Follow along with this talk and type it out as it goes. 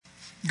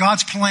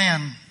God's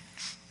plan,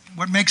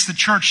 what makes the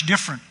church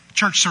different,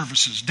 church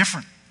services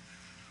different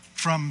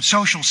from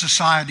social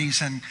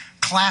societies and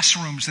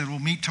classrooms that will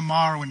meet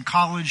tomorrow in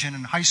college and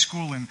in high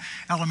school and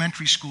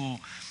elementary school,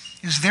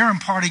 is they're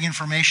imparting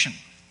information.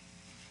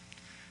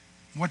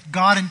 What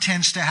God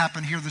intends to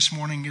happen here this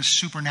morning is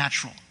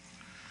supernatural.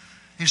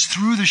 Is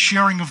through the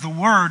sharing of the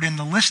Word and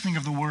the listening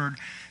of the Word,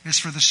 is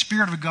for the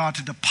Spirit of God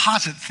to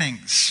deposit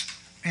things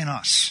in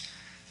us.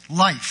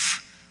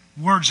 Life,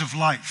 words of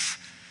life.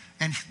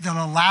 And that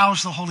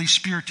allows the Holy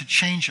Spirit to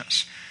change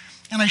us.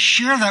 And I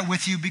share that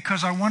with you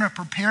because I want to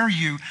prepare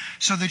you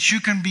so that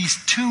you can be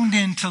tuned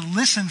in to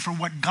listen for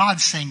what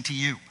God's saying to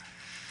you.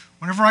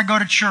 Whenever I go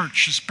to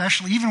church,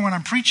 especially even when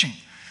I'm preaching,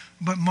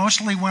 but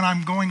mostly when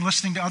I'm going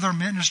listening to other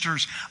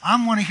ministers,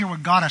 I want to hear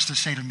what God has to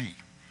say to me.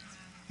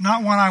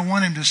 Not what I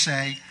want Him to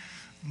say,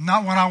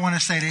 not what I want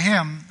to say to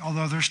Him,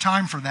 although there's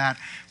time for that,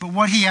 but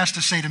what He has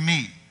to say to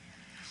me.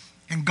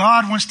 And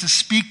God wants to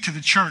speak to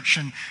the church.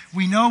 And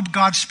we know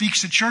God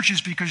speaks to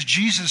churches because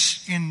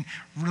Jesus, in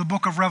the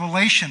book of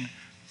Revelation,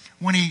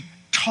 when He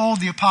told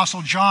the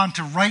Apostle John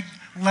to write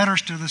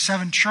letters to the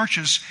 7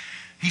 churches,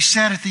 He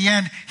said at the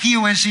end, "He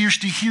who has ears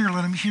to hear,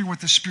 let him hear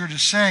what the Spirit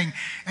is saying."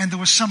 And there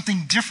was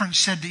something different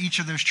said to each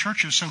of those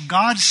churches. So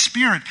God's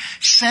Spirit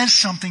says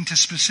something to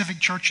specific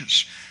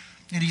churches.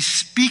 And He's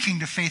speaking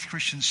to Faith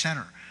Christian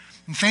Center.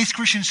 And Faith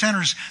Christian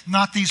Center is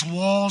not these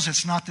walls.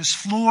 It's not this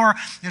floor.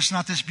 It's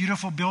not this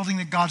beautiful building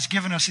that God's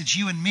given us. It's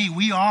you and me.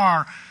 We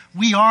are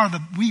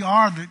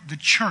the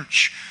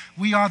church.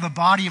 We are the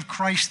body of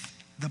Christ,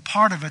 the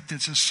part of it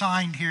that's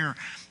assigned here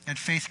at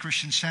Faith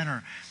Christian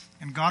Center.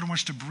 And God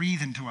wants to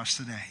breathe into us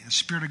today. The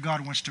Spirit of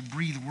God wants to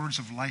breathe words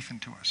of life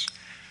into us.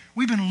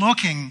 We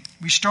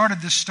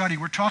started this study.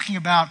 We're talking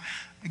about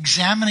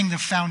examining the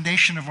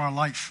foundation of our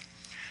life,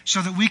 so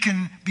that we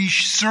can be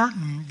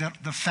certain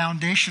that the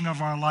foundation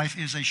of our life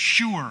is a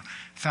sure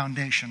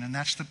foundation. And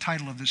that's the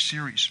title of this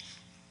series.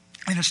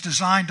 And it's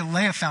designed to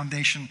lay a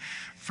foundation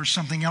for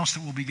something else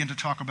that we'll begin to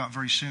talk about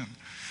very soon.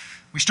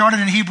 We started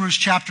in Hebrews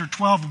chapter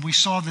 12, and we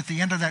saw that at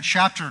the end of that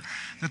chapter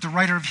that the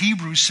writer of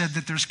Hebrews said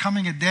that there's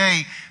coming a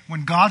day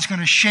when God's going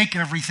to shake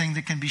everything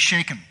that can be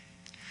shaken,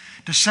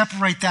 to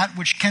separate that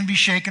which can be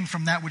shaken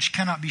from that which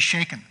cannot be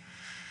shaken.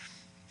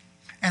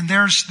 And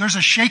there's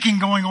a shaking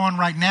going on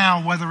right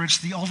now, whether it's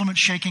the ultimate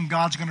shaking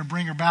God's going to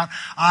bring about,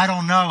 I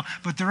don't know,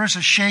 but there is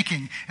a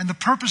shaking. And the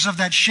purpose of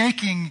that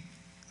shaking,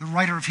 the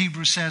writer of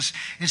Hebrews says,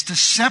 is to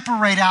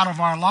separate out of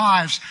our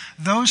lives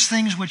those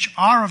things which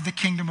are of the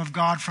kingdom of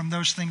God from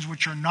those things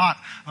which are not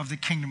of the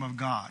kingdom of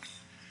God.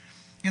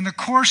 In the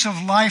course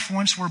of life,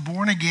 once we're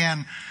born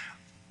again,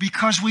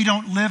 because we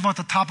don't live at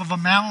the top of a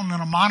mountain in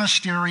a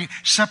monastery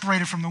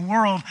separated from the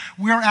world,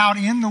 we're out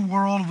in the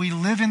world, we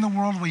live in the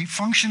world, we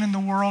function in the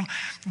world,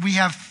 we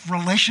have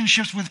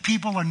relationships with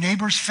people, our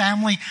neighbors,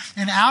 family,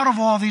 and out of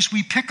all these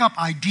we pick up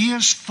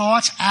ideas,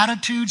 thoughts,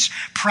 attitudes,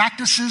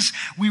 practices.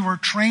 We were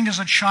trained as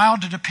a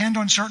child to depend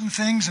on certain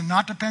things and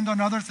not depend on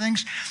other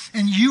things.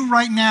 And you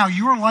right now,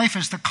 your life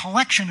is the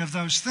collection of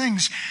those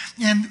things,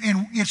 and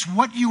it's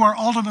what you are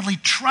ultimately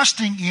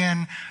trusting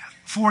in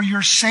for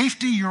your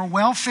safety, your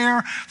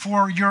welfare,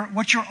 for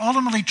what you're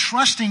ultimately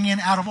trusting in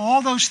out of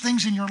all those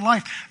things in your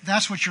life.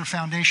 That's what your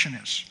foundation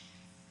is.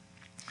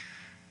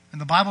 And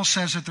the Bible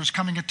says that there's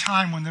coming a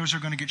time when those are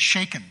going to get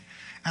shaken.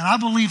 And I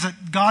believe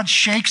that God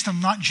shakes them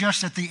not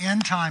just at the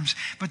end times,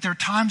 but there are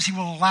times He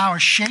will allow a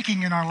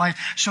shaking in our life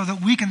so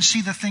that we can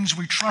see the things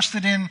we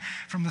trusted in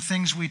from the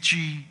things which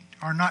He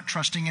are not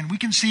trusting in. We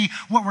can see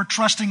what we're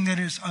trusting that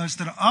is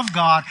of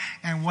God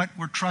and what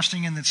we're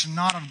trusting in that's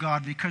not of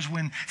God, because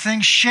when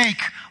things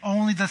shake,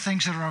 only the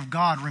things that are of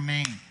God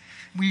remain.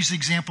 We use the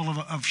example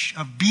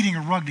of beating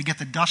a rug to get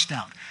the dust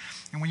out.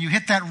 And when you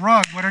hit that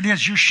rug, what it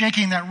is, you're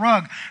shaking that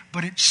rug,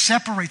 but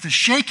the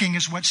shaking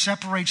is what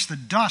separates the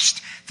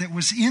dust that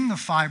was in the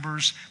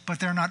fibers,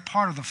 but they're not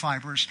part of the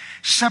fibers,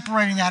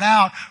 separating that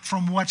out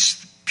from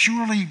what's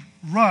purely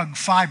rug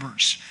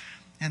fibers.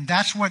 And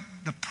that's what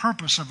the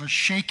purpose of a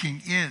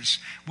shaking is,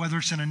 whether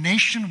it's in a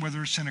nation,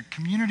 whether it's in a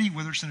community,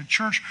 whether it's in a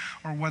church,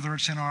 or whether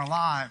it's in our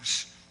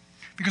lives.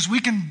 Because we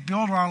can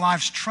build our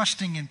lives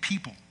trusting in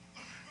people.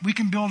 We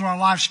can build our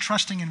lives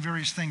trusting in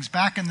various things.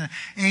 Back in the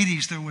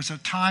 80s, there was a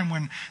time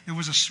when there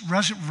was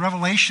a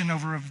revelation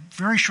over a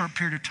very short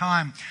period of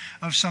time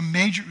of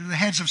the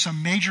heads of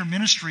some major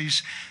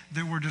ministries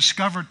that were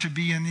discovered to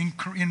be in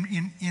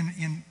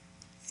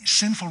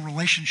sinful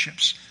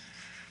relationships.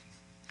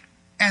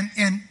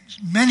 And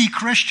many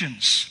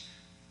Christians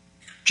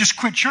just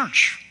quit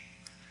church.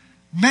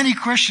 Many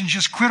Christians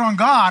just quit on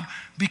God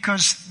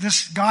because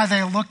this guy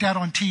they looked at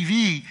on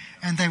TV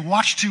and they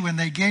watched to and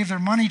they gave their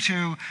money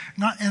to,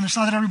 and it's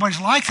not that everybody's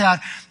like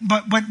that,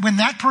 but when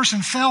that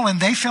person fell and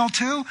they fell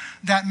too,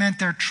 that meant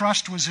their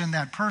trust was in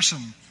that person,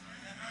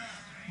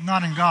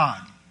 not in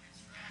God.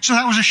 So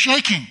that was a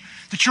shaking.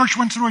 The church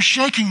went through a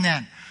shaking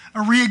then.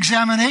 a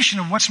re-examination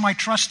of what's my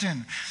trust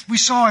in. We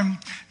saw in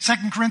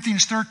 2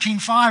 Corinthians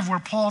 13:5 where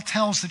Paul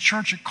tells the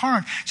church at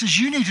Corinth, says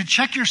you need to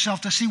check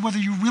yourself to see whether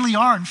you really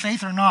are in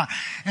faith or not.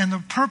 And the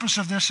purpose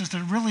of this is to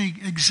really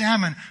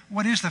examine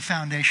what is the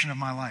foundation of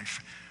my life.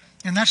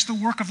 And that's the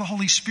work of the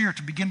Holy Spirit,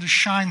 to begin to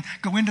shine,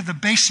 go into the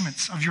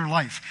basements of your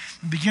life,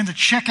 and begin to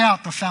check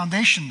out the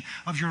foundation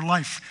of your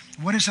life.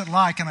 What is it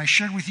like? And I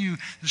shared with you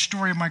the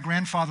story of my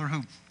grandfather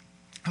who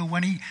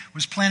when he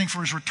was planning for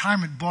his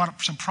retirement, bought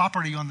up some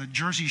property on the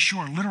Jersey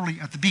Shore,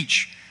 literally at the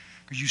beach.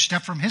 Because you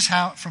step from his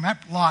house, from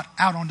that lot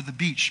out onto the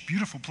beach.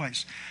 Beautiful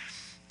place.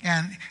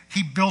 And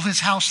he built his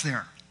house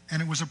there.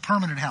 And it was a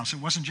permanent house. It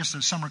wasn't just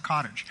a summer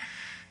cottage.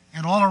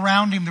 And all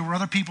around him, there were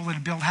other people that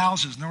had built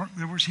houses.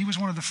 He was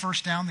one of the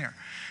first down there.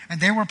 And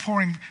they were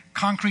pouring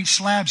concrete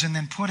slabs and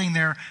then putting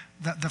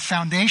the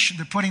foundation,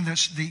 putting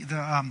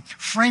the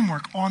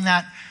framework on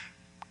that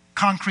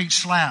concrete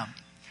slab.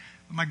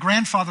 But my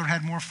grandfather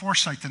had more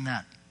foresight than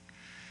that.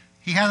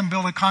 He had them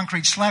build a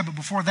concrete slab, but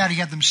before that he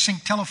had them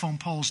sink telephone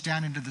poles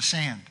down into the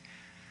sand,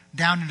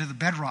 down into the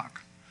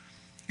bedrock.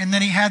 And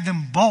then he had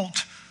them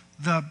bolt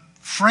the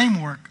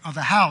framework of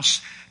the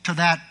house to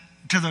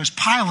those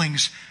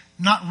pilings,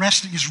 not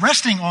resting, is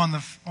resting on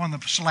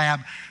the slab,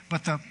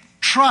 but the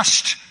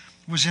trust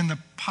was in the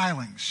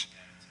pilings.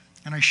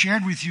 And I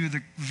shared with you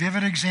the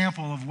vivid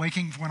example of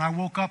when I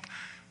woke up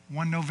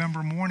one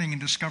November morning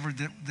and discovered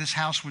that this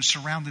house was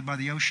surrounded by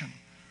the ocean.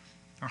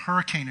 A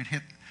hurricane had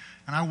hit,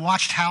 and I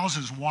watched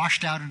houses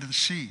washed out into the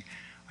sea.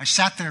 I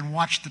sat there and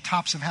watched the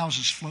tops of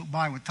houses float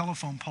by with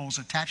telephone poles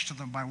attached to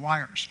them by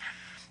wires.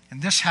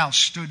 And this house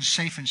stood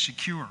safe and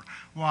secure.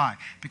 Why?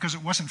 Because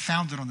it wasn't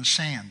founded on the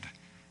sand.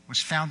 It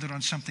was founded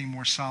on something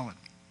more solid.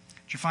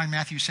 Did you find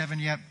Matthew 7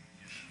 yet?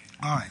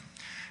 All right.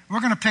 We're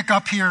going to pick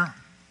up here.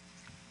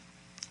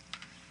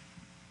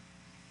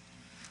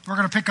 We're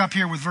going to pick up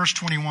here with verse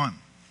 21.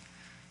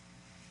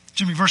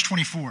 Verse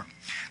 24.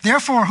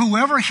 Therefore,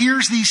 whoever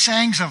hears these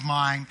sayings of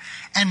mine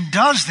and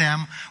does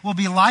them will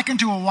be likened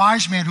to a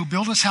wise man who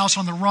built his house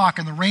on the rock,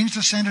 and the rains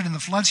descended, and the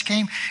floods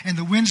came, and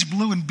the winds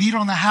blew and beat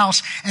on the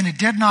house, and it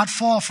did not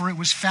fall, for it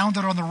was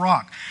founded on the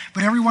rock.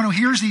 But everyone who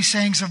hears these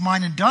sayings of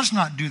mine and does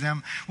not do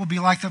them will be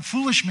like the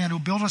foolish man who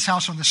built his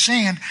house on the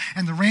sand,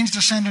 and the rains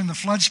descended, and the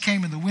floods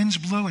came, and the winds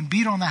blew and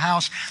beat on the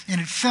house,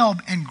 and it fell,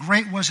 and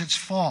great was its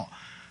fall.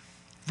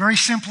 Very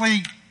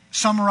simply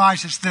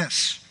summarized, it's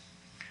this.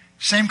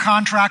 Same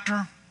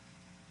contractor,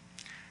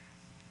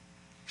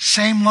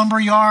 same lumber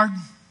yard,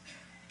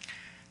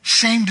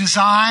 same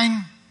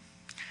design,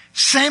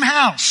 same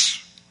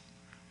house.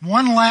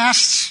 One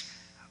lasts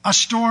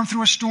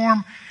through a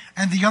storm,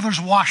 and the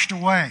other's washed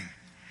away.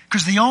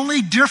 Because the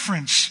only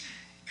difference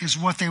is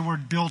what they were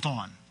built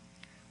on,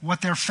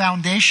 what their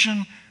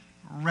foundation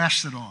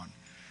rested on.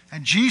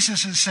 And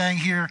Jesus is saying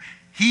here,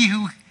 he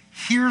who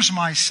hears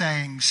my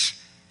sayings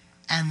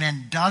and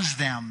then does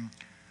them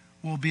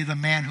will be the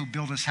man who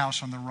built his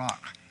house on the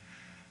rock.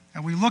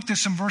 And we looked at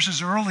some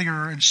verses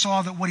earlier and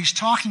saw that what he's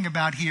talking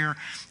about here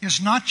is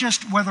not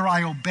just whether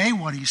I obey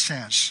what he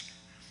says,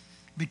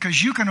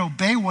 because you can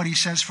obey what he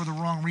says for the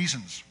wrong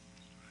reasons.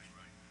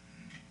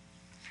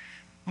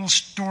 A little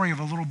story of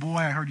a little boy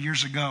I heard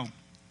years ago.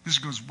 This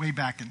goes way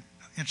back, and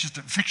it's just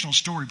a fictional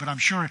story, but I'm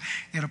sure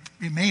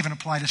it may even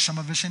apply to some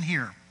of us in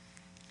here.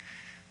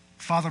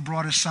 Father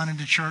brought his son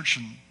into church,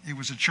 and it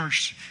was a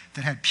church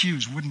that had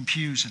pews, wooden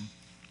pews, and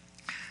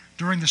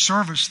during the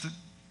service,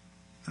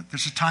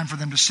 there's a time for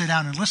them to sit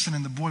down and listen,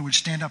 and the boy would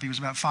stand up. He was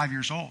about 5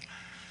 years old.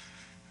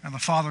 And the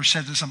father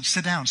said to him,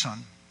 "Sit down,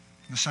 son."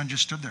 And the son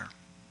just stood there.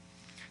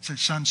 He said,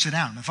 "Son, sit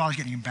down." And the father's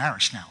getting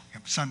embarrassed now.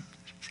 "Son,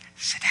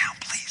 sit down,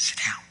 please, sit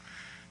down."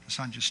 The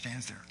son just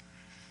stands there.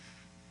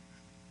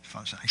 His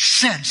father said, "I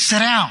said, sit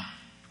down."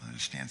 He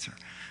just stands there.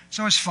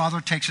 So his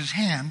father takes his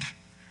hand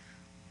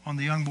on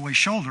the young boy's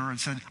shoulder and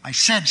said, "I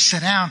said,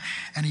 sit down."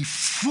 And he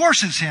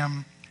forces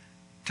him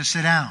to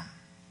sit down.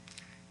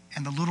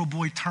 And the little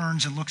boy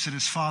turns and looks at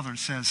his father and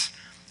says,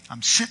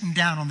 "I'm sitting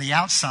down on the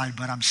outside,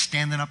 but I'm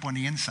standing up on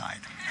the inside."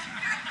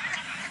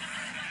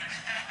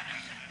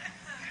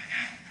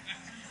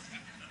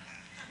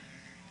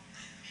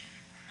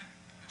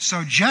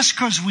 So just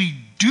because we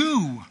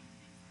do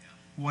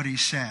what he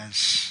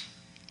says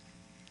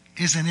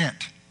isn't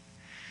it.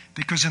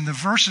 Because in the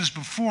verses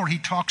before, he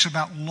talks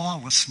about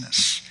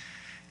lawlessness.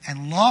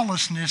 And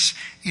lawlessness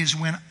is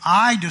when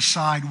I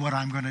decide what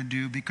I'm going to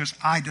do because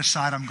I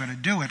decide I'm going to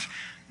do it,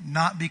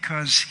 not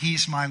because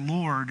he's my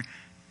Lord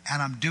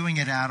and I'm doing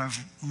it out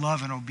of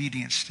love and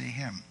obedience to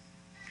him.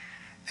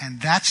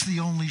 And that's the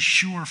only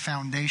sure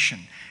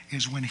foundation,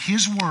 is when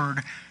his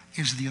word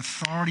is the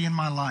authority in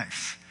my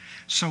life.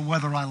 So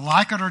whether I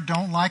like it or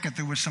don't like it,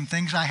 there were some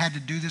things I had to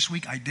do this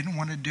week I didn't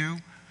want to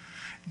do.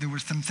 There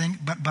was some things,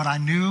 but I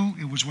knew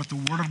it was what the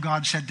Word of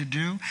God said to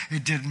do.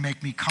 It didn't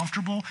make me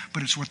comfortable,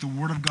 but it's what the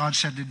Word of God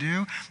said to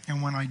do.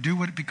 And when I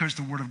do it because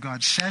the Word of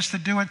God says to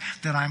do it,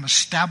 then I'm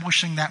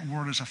establishing that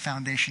Word as a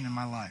foundation in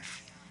my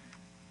life.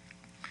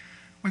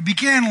 We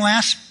began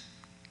last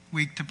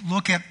week to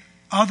look at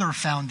other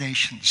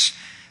foundations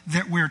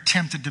that we're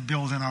tempted to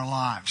build in our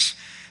lives.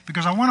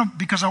 because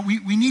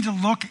we need to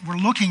look, we're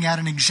looking at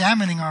and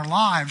examining our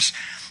lives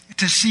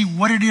to see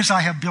what it is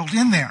I have built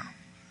in there.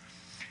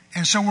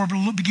 And so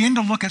we'll begin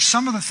to look at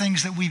some of the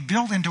things that we've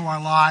built into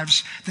our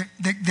lives,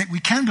 that we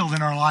can build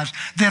in our lives,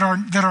 that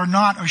are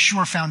not a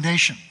sure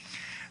foundation.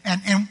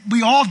 And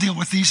we all deal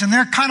with these, and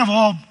they're kind of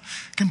all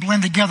can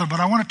blend together, but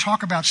I want to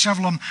talk about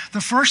several of them.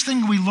 The first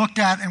thing we looked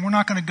at, and we're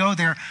not going to go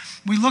there,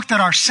 we looked at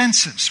our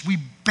senses. We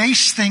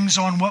base things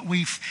on what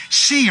we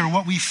see or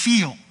what we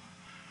feel.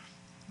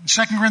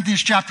 2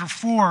 Corinthians chapter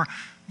 4,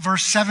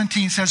 verse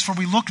 17 says, "For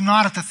we look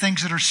not at the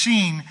things that are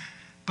seen,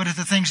 but at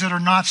the things that are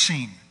not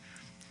seen.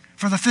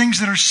 For the things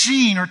that are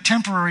seen are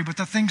temporary, but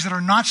the things that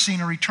are not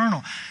seen are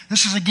eternal."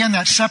 This is again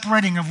that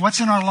separating of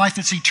what's in our life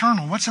that's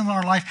eternal, what's in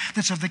our life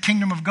that's of the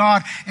kingdom of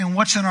God, and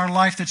what's in our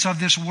life that's of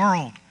this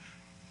world.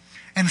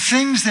 And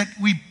things that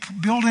we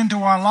build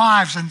into our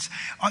lives and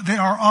that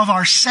are of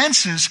our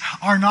senses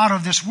are not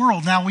of this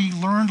world. Now, we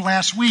learned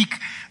last week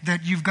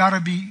that you've got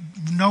to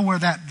know where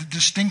that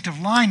distinctive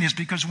line is,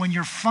 because when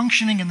you're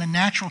functioning in the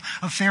natural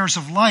affairs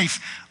of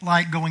life,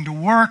 like going to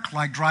work,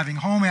 like driving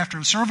home after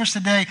a service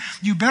today,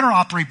 you better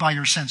operate by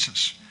your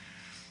senses.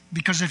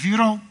 Because if you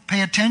don't pay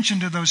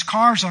attention to those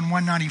cars on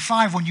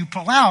 195, when you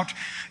pull out,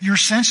 your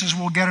senses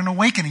will get an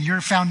awakening.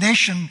 Your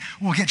foundation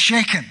will get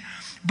shaken.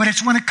 But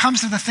it's when it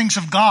comes to the things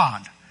of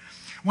God.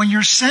 When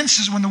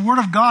the Word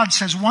of God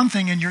says one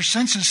thing and your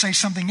senses say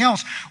something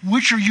else,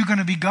 which are you going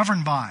to be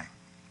governed by?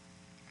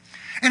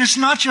 And it's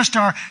not just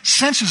our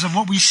senses of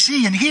what we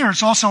see and hear,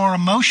 it's also our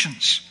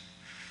emotions.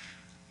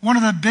 One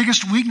of the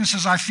biggest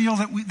weaknesses I feel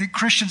that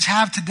Christians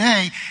have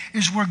today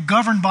is we're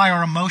governed by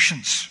our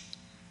emotions.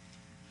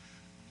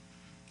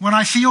 When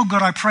I feel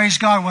good, I praise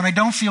God. When I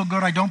don't feel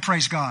good, I don't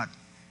praise God.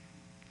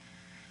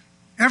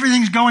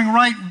 Everything's going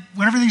right.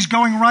 When everything's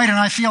going right and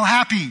I feel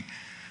happy,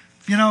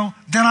 then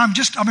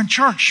I'm in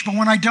church. But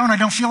when I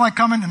don't feel like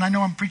coming. And I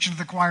know I'm preaching to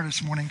the choir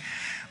this morning.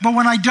 But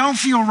when I don't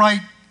feel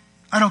right,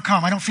 I don't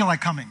come. I don't feel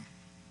like coming.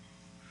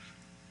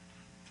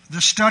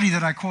 The study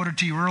that I quoted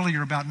to you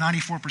earlier, about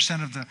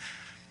 94% of the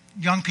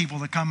young people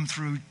that come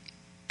through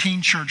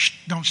teen church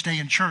don't stay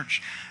in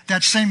church.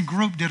 That same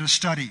group did a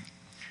study.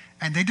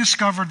 And they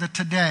discovered that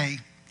today,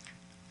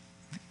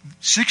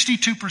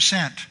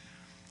 62%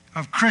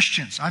 of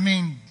Christians,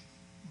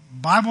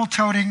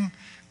 Bible-toting,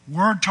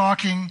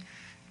 word-talking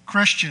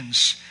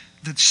Christians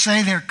that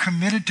say they're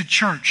committed to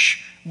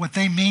church, what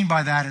they mean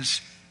by that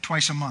is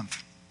twice a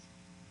month.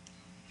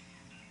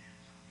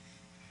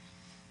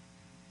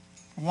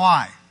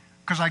 Why?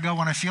 Because I go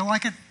when I feel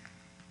like it.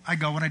 I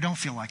go when I don't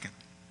feel like it.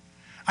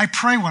 I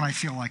pray when I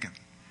feel like it.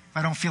 If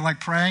I don't feel like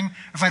praying,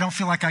 if I don't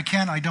feel like I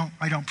can, I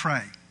don't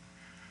pray.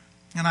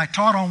 And I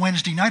taught on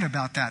Wednesday night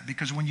about that,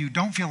 because when you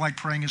don't feel like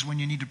praying is when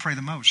you need to pray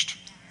the most.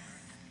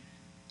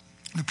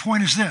 The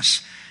point is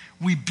this: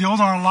 we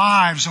build our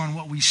lives on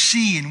what we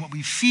see and what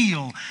we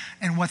feel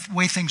and what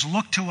way things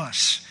look to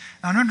us.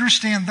 Now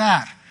understand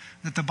that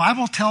the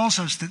Bible tells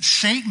us that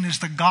Satan is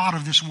the god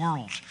of this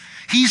world.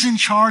 He's in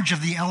charge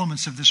of the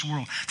elements of this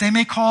world. They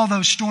may call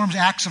those storms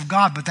acts of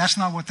God, but that's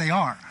not what they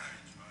are.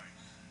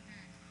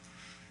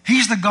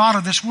 He's the god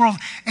of this world.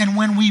 And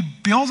when we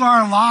build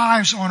our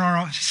lives on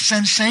our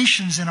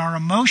sensations and our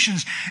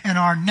emotions and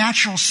our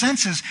natural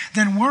senses,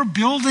 then we're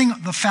building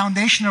the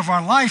foundation of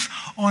our life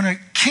on a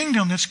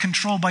kingdom that's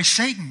controlled by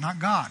Satan, not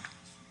God.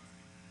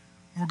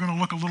 We're going to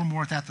look a little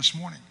more at that this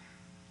morning.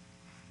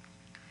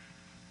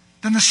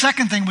 Then the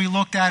second thing we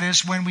looked at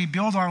is when we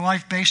build our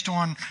life based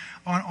on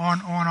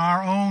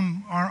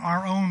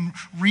our own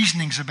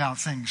reasonings about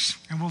things.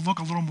 And we'll look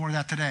a little more at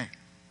that today.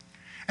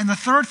 And the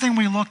third thing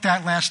we looked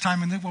at last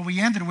time, and what we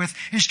ended with,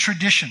 is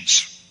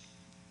traditions.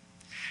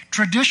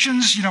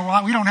 Traditions, we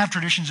don't have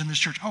traditions in this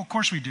church. Oh, of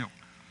course we do.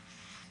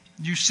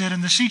 You sit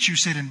in the seat you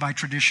sit in by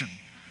tradition.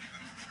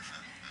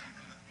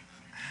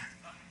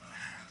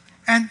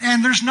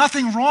 And there's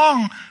nothing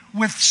wrong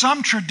with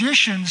some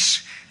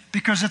traditions,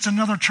 because it's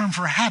another term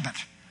for habit.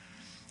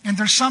 And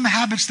there's some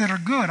habits that are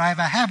good. I have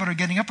a habit of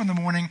getting up in the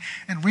morning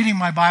and reading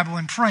my Bible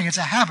and praying. It's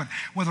a habit,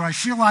 whether I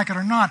feel like it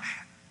or not.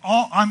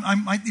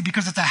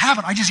 Because it's a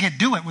habit, I just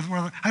do it.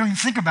 I don't even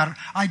think about it.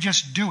 I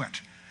just do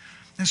it.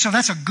 And so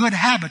that's a good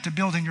habit to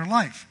build in your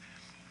life.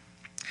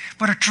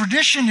 But a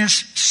tradition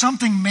is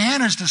something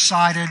man has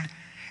decided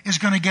is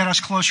going to get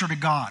us closer to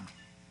God.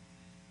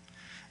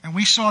 And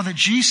we saw that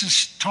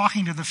Jesus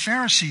talking to the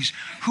Pharisees,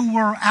 who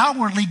were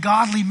outwardly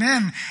godly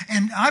men,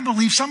 and I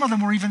believe some of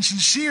them were even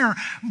sincere,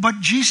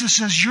 but Jesus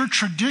says, your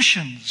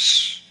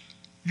traditions.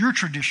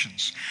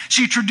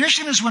 See,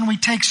 tradition is when we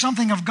take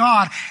something of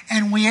God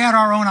and we add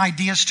our own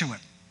ideas to it.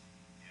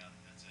 Yeah,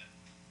 that's it.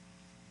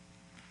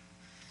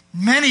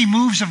 Many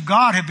moves of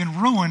God have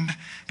been ruined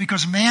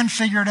because man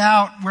figured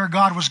out where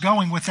God was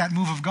going with that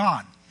move of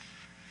God.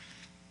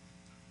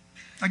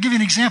 I'll give you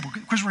an example.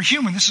 Because we're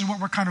human, this is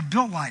what we're kind of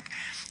built like.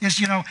 Is,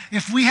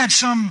 if we had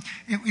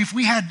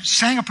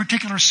sang a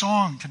particular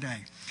song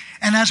today,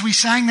 And as we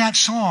sang that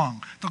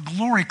song, the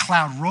glory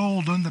cloud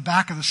rolled in the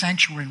back of the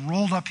sanctuary and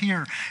rolled up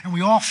here. And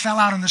we all fell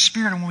out in the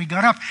Spirit. And when we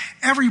got up,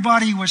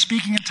 everybody was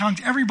speaking in tongues.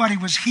 Everybody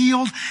was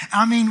healed.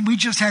 I mean, we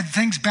just had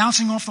things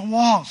bouncing off the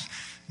walls.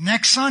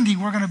 Next Sunday,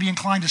 we're going to be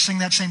inclined to sing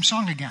that same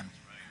song again.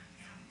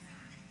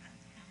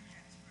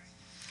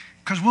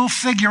 Because we'll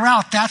figure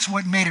out that's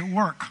what made it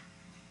work.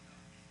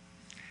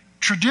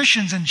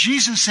 Traditions, and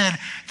Jesus said,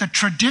 the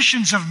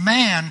traditions of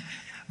man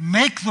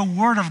make the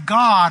Word of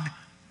God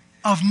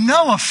of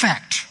no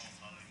effect.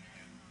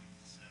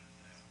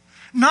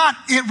 Not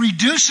it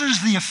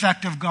reduces the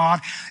effect of God.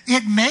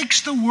 It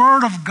makes the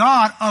Word of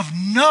God of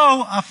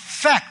no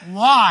effect.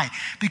 Why?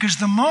 Because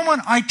the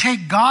moment I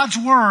take God's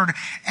Word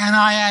and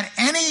I add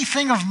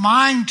anything of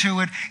mine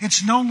to it,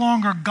 it's no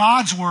longer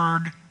God's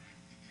Word.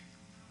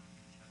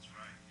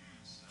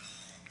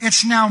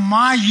 It's now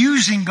my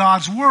using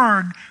God's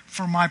Word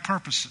for my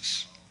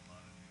purposes.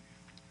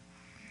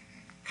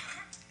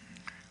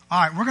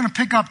 All right, we're going to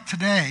pick up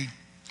today,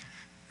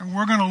 and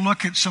we're going to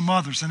look at some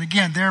others. And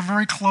again, they're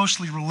very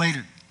closely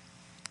related.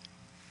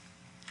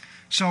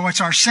 So it's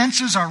our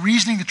senses, our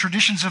reasoning, the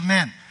traditions of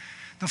men.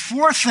 The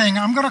fourth thing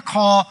I'm going to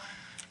call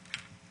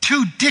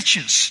two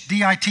ditches,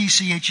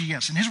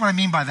 D-I-T-C-H-E-S. And here's what I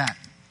mean by that.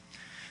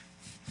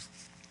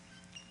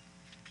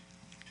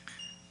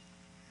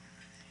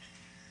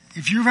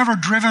 If you've ever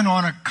driven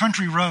on a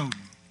country road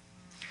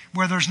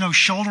where there's no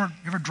shoulder,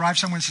 you ever drive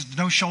somewhere that says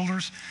no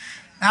shoulders?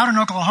 Out in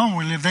Oklahoma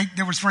where we live,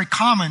 there was very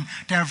common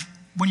to have,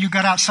 when you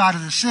got outside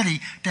of the city,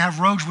 to have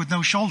roads with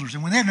no shoulders.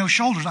 And when they had no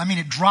shoulders, I mean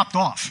it dropped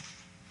off.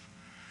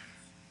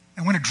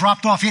 And when it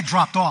dropped off, it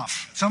dropped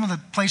off. Some of the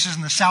places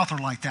in the South are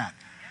like that.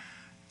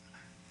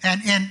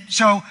 And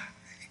so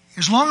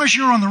as long as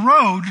you're on the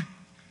road,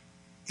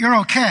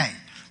 you're okay.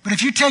 But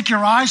if you take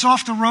your eyes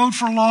off the road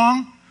for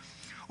long,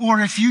 or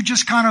if you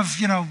just kind of,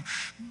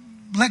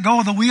 let go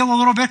of the wheel a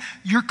little bit,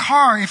 your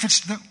car, if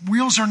the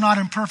wheels are not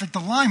in perfect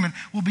alignment,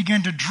 will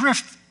begin to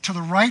drift to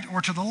the right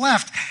or to the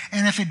left.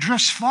 And if it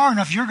drifts far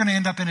enough, you're going to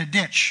end up in a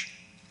ditch.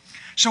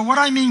 So what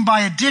I mean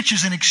by a ditch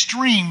is an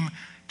extreme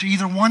to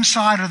either one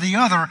side or the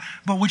other,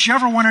 but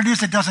whichever one it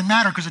is, it doesn't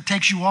matter because it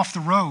takes you off the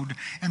road,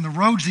 and the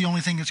road's the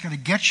only thing that's going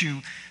to get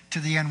you to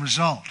the end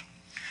result.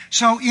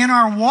 So in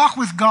our walk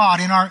with God,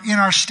 in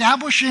our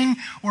establishing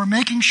or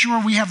making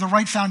sure we have the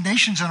right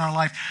foundations in our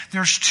life,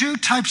 there's two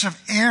types of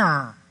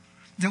error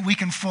that we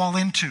can fall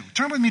into.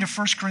 Turn with me to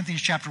 1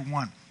 Corinthians chapter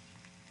 1.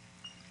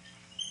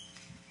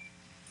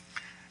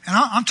 And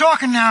I'm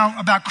talking now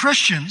about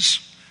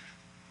Christians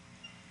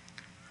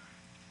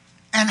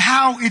and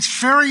how it's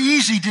very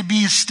easy to be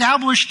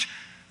established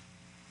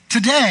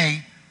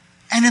today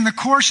and in the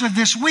course of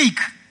this week,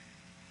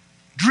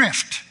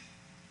 drift.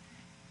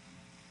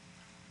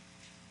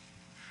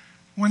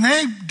 When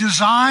they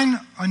design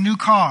a new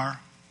car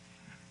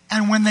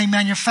and when they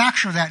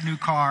manufacture that new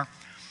car,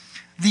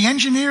 the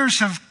engineers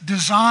have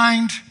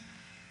designed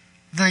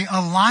the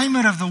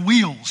alignment of the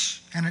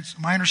wheels, and it's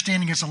my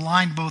understanding it's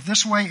aligned both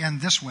this way and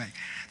this way.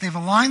 They've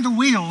aligned the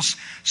wheels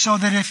so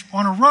that if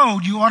on a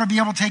road you ought to be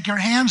able to take your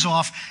hands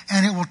off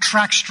and it will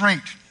track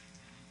straight.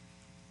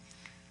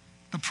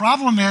 The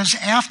problem is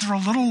after a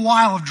little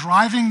while of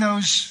driving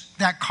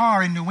that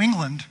car in New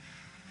England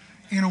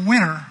in a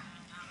winter,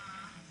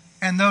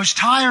 and those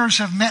tires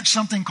have met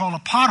something called a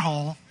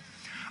pothole,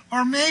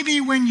 or maybe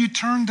when you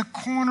turned the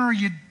corner,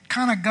 you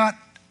kind of got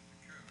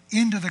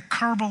into the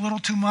curb a little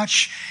too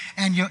much,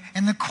 and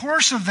in the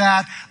course of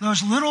that,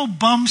 those little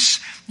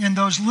bumps and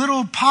those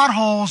little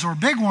potholes or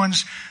big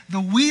ones, the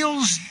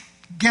wheels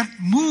get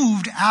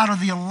moved out of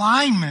the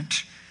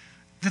alignment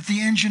that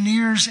the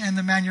engineers and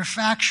the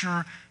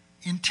manufacturer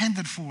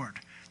intended for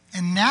it.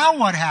 And now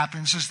what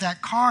happens is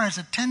that car has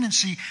a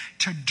tendency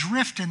to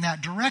drift in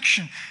that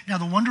direction. Now,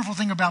 the wonderful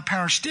thing about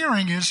power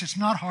steering is it's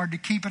not hard to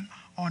keep it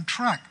on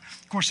track.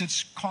 Of course,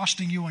 it's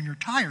costing you on your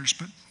tires,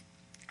 but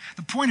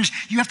the point is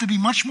you have to be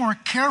much more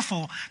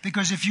careful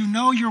because if you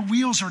know your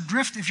wheels are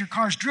if your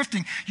car's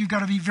drifting, you've got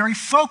to be very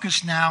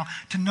focused now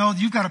to know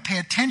that you've got to pay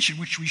attention,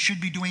 which we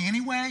should be doing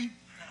anyway.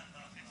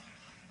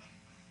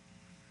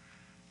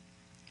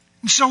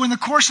 And so in the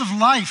course of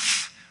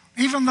life,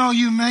 even though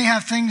you may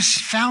have things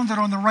founded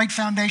on the right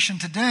foundation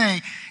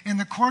today, in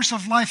the course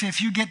of life,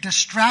 if you get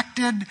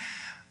distracted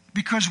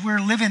because we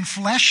live in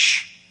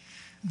flesh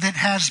that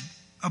has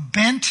a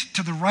bent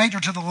to the right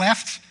or to the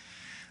left,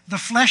 the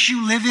flesh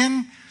you live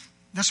in,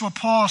 that's what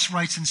Paul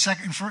writes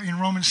in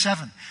Romans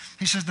 7.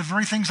 He says, the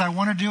very things I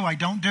want to do, I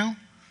don't do.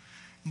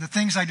 And the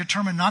things I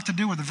determine not to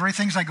do are the very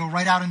things I go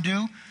right out and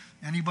do.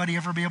 Anybody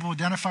ever be able to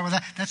identify with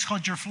that? That's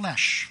called your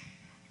flesh.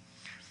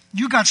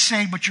 You got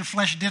saved, but your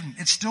flesh didn't.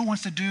 It still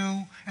wants to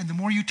do, and the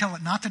more you tell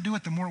it not to do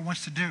it, the more it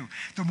wants to do.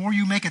 The more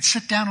you make it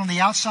sit down on the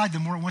outside, the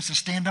more it wants to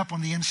stand up on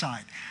the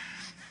inside.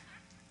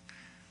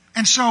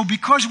 And so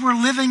because we're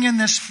living in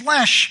this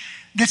flesh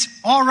that's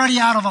already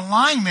out of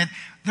alignment,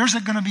 there's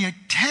going to be a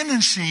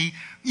tendency,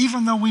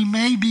 even though we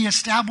may be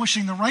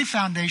establishing the right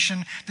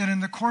foundation, that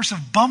in the course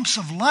of bumps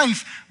of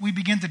life, we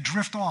begin to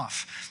drift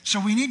off. So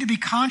we need to be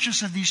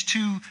conscious of these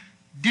two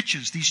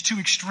ditches, these two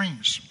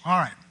extremes. All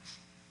right.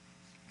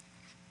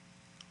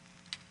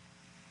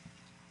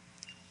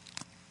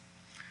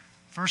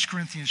 1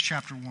 Corinthians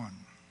chapter 1.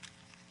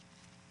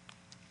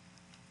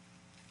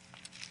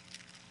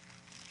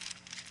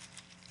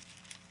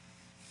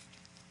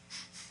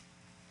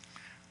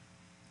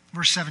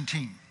 Verse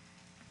 17.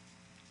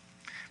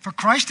 For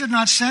Christ did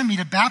not send me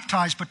to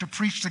baptize, but to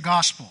preach the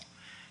gospel,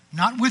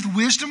 not with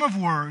wisdom of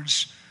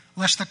words,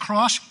 lest the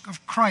cross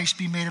of Christ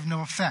be made of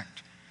no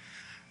effect.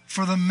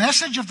 For the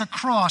message of the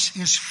cross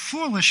is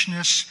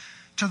foolishness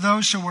to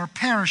those who are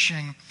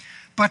perishing,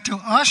 but to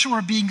us who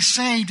are being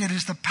saved, it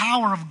is the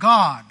power of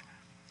God.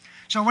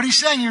 So what he's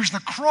saying here is the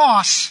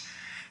cross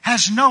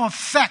has no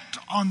effect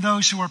on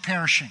those who are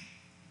perishing.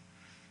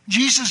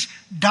 Jesus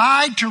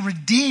died to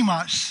redeem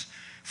us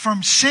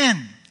from sin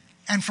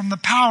and from the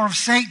power of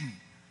Satan.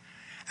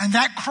 And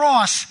that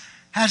cross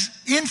has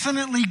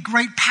infinitely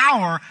great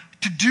power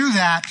to do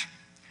that.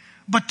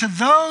 But to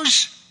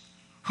those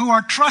who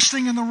are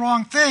trusting in the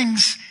wrong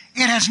things,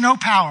 it has no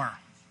power.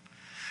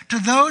 To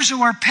those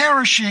who are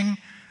perishing,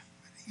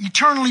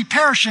 eternally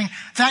perishing,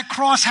 that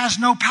cross has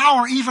no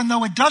power, even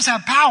though it does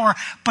have power,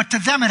 but to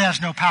them it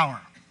has no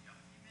power.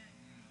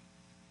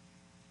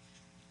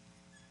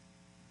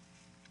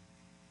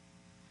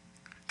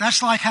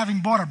 That's like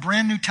having bought a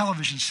brand new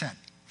television set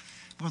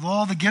with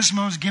all the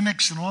gizmos,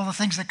 gimmicks, and all the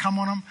things that come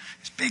on them.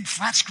 This big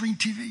flat screen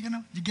TV,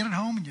 You get it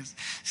home and you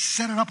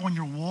set it up on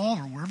your wall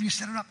or wherever you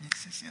set it up.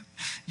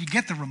 You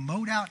get the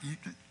remote out.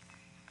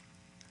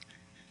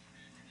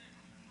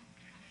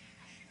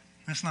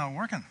 It's not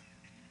working.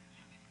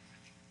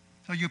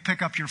 So you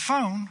pick up your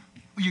phone,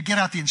 or you get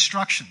out the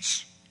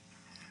instructions.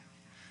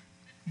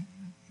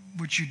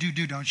 Which you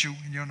do, don't you?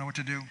 You don't know what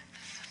to do.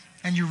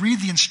 And you read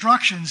the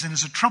instructions, and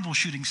there's a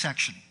troubleshooting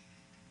section.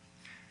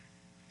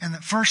 And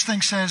the first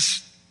thing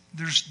says,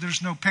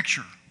 there's no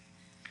picture.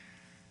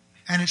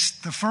 And it's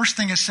the first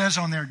thing it says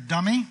on there,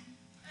 dummy,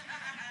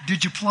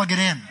 did you plug it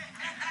in?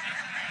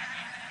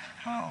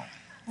 Oh,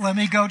 let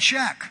me go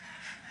check.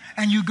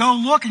 And you go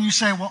look and you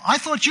say, well, I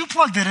thought you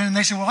plugged it in. And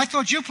they say, well, I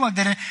thought you plugged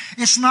it in.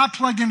 It's not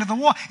plugged into the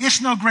wall.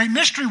 It's no great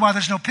mystery why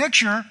there's no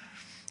picture.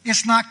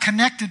 It's not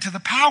connected to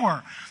the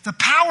power. The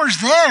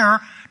power's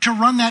there to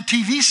run that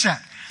TV set.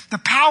 The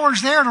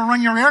power's there to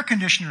run your air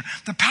conditioner.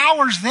 The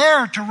power's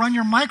there to run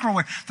your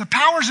microwave. The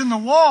power's in the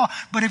wall,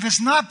 but if it's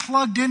not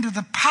plugged into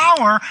the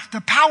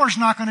power's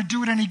not going to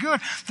do it any good.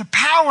 The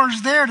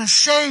power's there to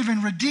save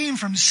and redeem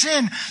from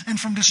sin and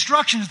from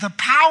destruction. The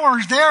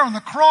power's there on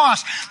the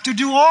cross to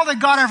do all that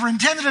God ever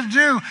intended it to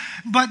do,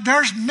 but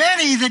there's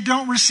many that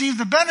don't receive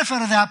the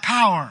benefit of that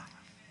power.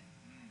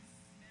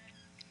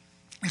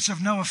 It's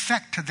of no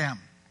effect to them.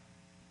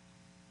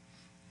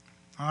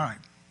 All right.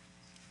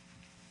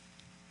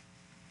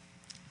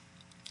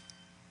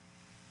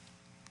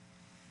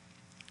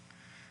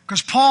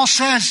 Because Paul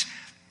says,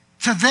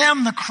 to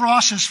them the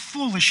cross is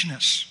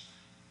foolishness.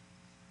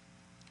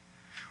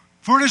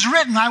 For it is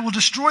written, I will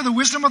destroy the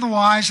wisdom of the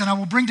wise, and I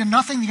will bring to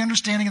nothing the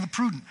understanding of the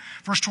prudent.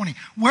 Verse 20.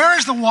 Where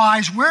is the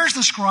wise? Where is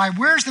the scribe?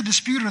 Where is the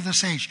disputer of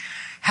this age?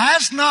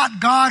 Has not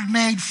God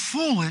made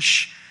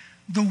foolish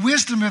the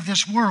wisdom of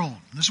this world?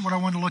 This is what I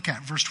want to look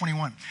at. Verse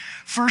 21.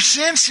 For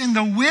since in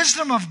the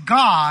wisdom of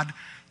God,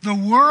 the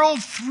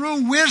world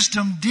through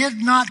wisdom did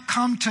not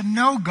come to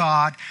know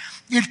God,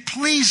 it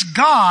pleased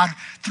God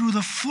through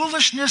the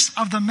foolishness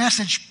of the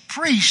message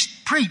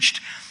preached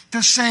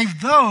to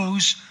save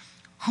those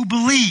who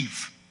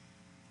believe.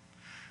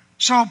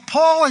 So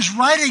Paul is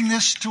writing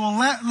this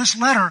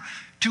letter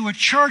to a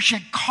church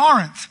at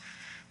Corinth,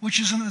 which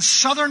is in the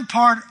southern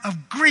part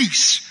of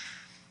Greece.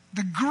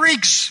 The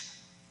Greeks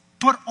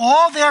put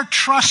all their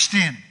trust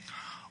in,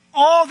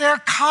 all their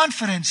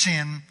confidence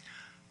in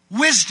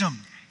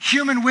wisdom,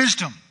 human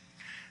wisdom.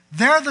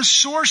 They're the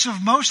source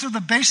of most of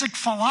the basic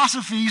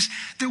philosophies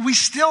that we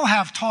still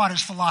have taught as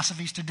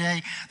philosophies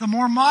today. The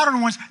more modern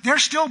ones, they're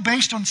still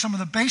based on some of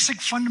the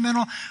basic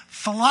fundamental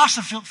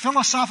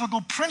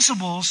philosophical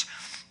principles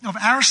of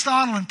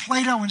Aristotle and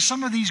Plato and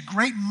some of these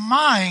great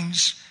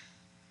minds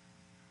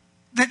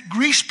that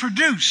Greece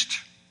produced.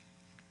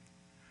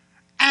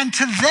 And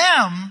to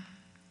them,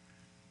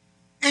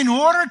 in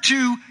order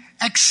to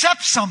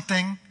accept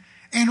something,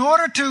 in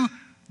order to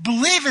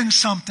believe in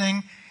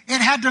something, it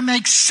had to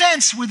make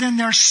sense within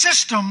their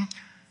system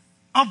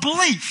of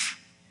belief.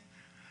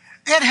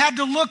 It had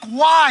to look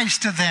wise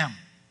to them.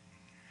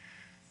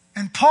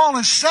 And Paul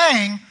is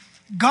saying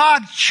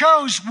God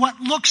chose what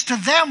looks to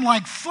them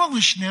like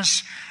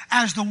foolishness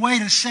as the way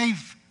to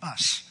save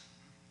us.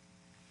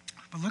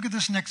 But look at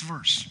this next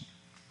verse.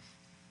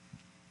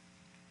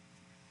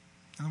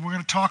 And we're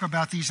going to talk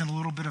about these in a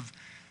little bit of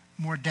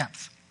more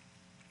depth.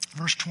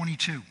 Verse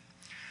 22.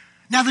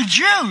 Now the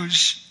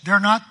Jews, they're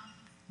not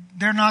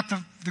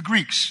the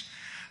Greeks.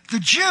 The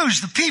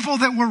Jews, the people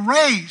that were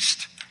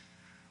raised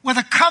with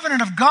a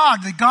covenant of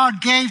God that God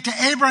gave to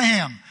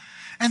Abraham,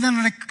 and then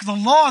the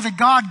law that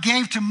God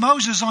gave to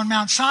Moses on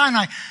Mount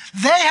Sinai,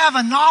 they have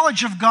a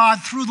knowledge of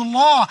God through the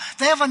law.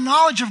 They have a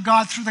knowledge of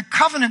God through the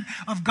covenant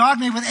of God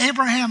made with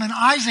Abraham and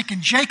Isaac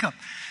and Jacob.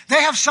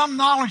 They have some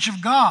knowledge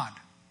of God.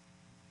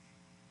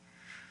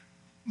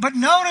 But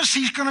notice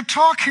he's going to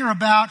talk here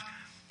about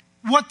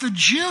what the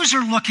Jews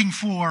are looking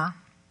for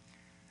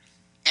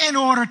in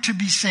order to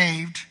be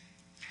saved.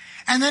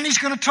 And then he's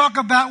going to talk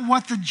about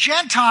what the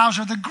Gentiles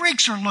or the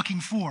Greeks are looking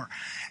for.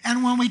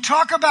 And when we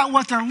talk about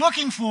what they're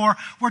looking for,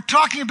 we're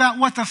talking about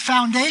what the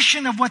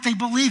foundation of what they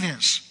believe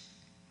is.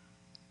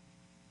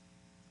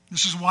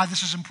 This is why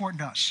this is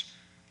important to us.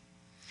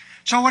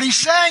 So what he's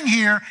saying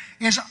here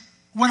is,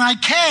 when I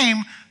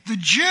came, the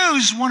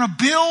Jews want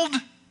to build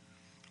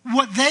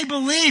what they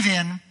believe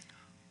in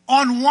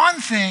on one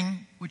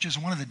thing, which is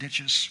one of the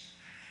ditches.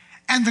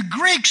 And the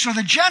Greeks or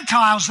the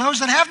Gentiles, those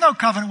that have no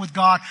covenant with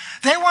God,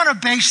 they want to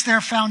base their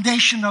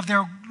foundation of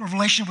their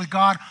relationship with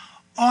God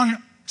on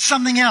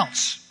something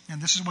else.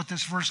 And this is what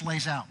this verse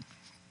lays out.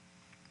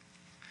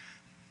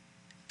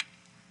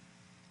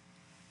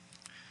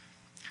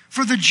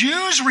 For the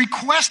Jews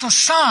request a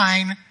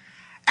sign,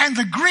 and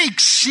the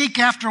Greeks seek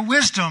after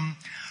wisdom,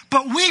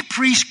 but we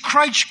preach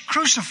Christ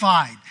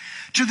crucified.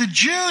 To the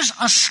Jews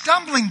a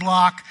stumbling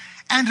block,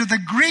 and to the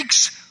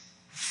Greeks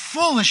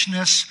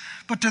foolishness,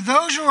 but to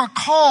those who are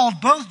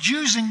called, both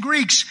Jews and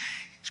Greeks,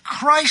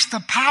 Christ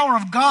the power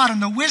of God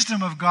and the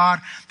wisdom of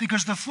God,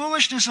 because the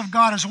foolishness of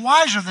God is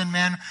wiser than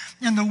men,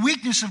 and the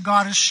weakness of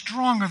God is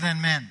stronger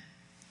than men.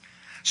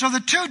 So the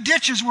two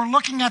ditches we're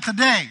looking at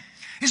today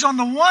is, on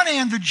the one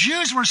hand, the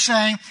Jews were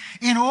saying,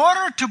 in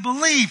order to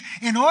believe,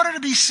 in order to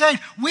be saved,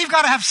 we've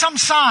got to have some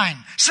sign,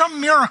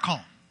 some miracle.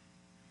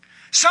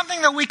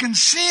 Something that we can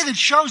see that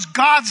shows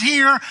God's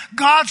here,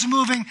 God's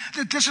moving,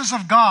 that this is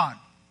of God.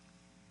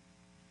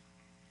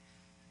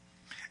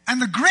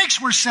 And the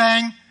Greeks were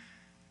saying,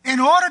 in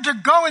order to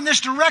go in this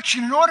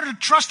direction, in order to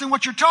trust in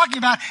what you're talking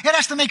about, it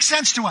has to make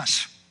sense to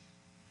us.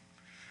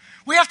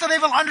 We have to be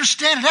able to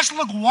understand it. It has to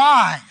look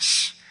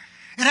wise.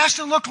 It has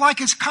to look like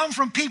it's come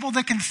from people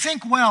that can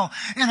think well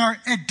and are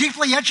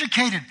deeply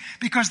educated,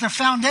 because the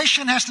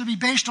foundation has to be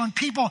based on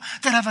people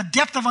that have a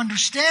depth of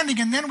understanding,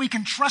 and then we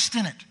can trust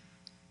in it.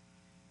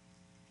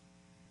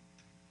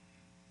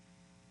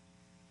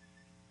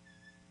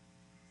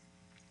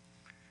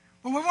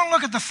 Well, we want to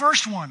look at the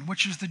first one,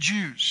 which is the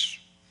Jews.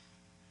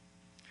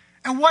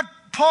 And what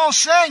Paul's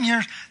saying here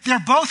is they're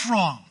both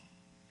wrong.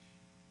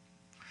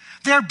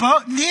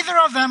 Neither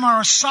of them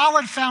are a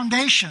solid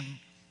foundation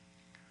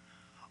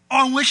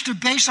on which to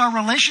base our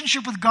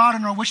relationship with God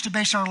and on which to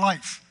base our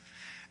life.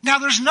 Now,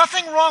 there's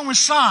nothing wrong with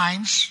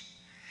signs,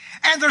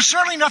 and there's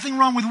certainly nothing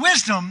wrong with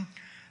wisdom.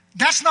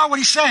 That's not what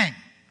he's saying.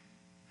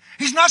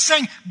 He's not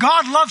saying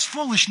God loves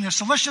foolishness,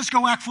 so let's just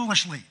go act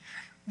foolishly.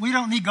 We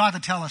don't need God to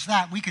tell us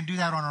that. We can do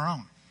that on our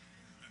own.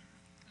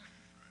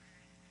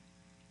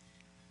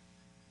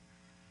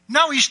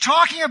 No, he's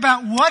talking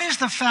about what is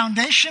the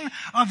foundation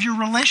of your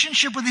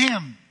relationship with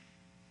Him.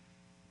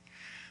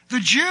 The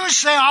Jews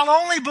say, I'll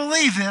only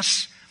believe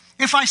this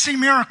if I see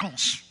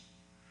miracles,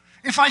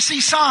 if I see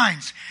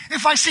signs,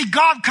 if I see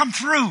God come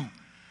through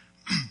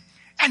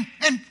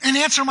and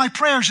answer my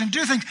prayers and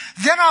do things,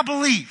 then I'll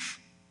believe.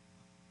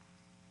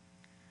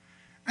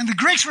 And the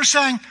Greeks were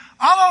saying,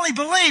 I'll only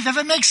believe if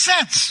it makes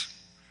sense,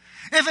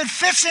 if it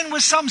fits in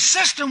with some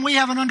system we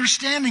have an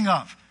understanding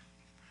of.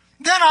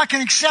 Then I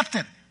can accept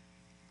it.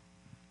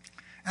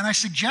 And I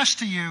suggest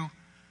to you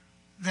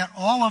that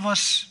all of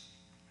us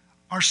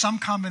are some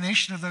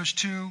combination of those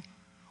two,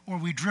 or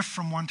we drift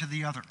from one to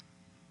the other.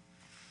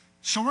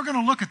 So we're going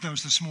to look at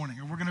those this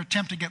morning, or we're going to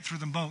attempt to get through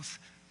them both.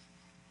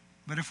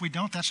 But if we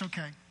don't, that's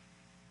okay.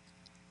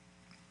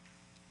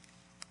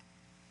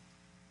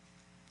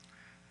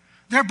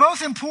 They're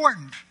both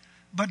important,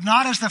 but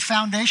not as the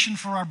foundation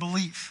for our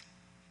belief.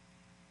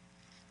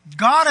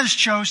 God has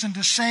chosen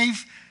to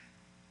save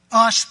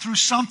us through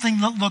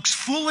something that looks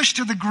foolish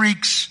to the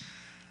Greeks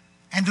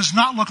and does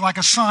not look like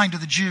a sign to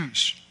the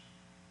Jews.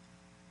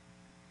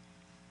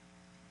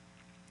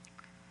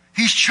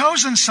 He's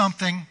chosen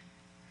something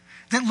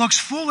that looks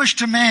foolish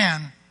to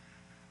man,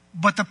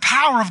 but the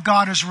power of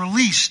God is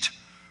released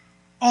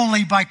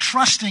only by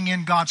trusting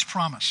in God's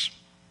promise.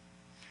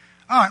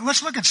 All right,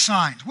 let's look at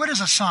signs. What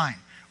is a sign?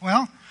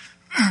 Well,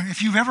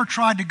 if you've ever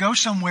tried to go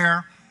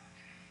somewhere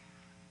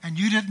and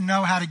you didn't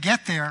know how to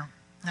get there,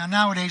 now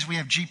nowadays we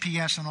have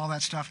GPS and all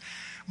that stuff,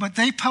 but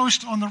they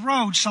post on the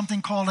road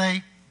something called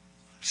a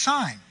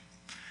sign.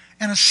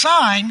 And a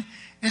sign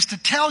is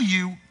to tell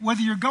you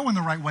whether you're going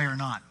the right way or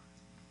not.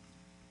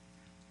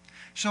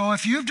 So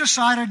if you've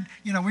decided,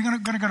 we're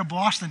going to go to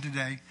Boston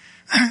today,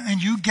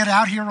 and you get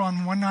out here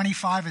on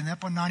 195 and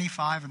up on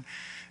 95, and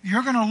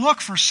you're going to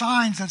look for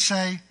signs that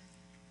say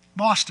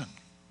Boston.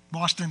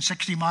 Boston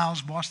 60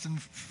 miles, Boston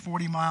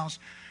 40 miles.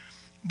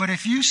 But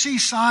if you see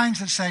signs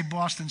that say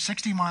Boston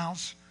 60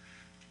 miles,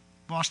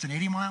 Boston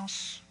 80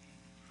 miles,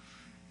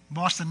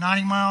 Boston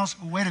 90 miles,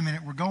 wait a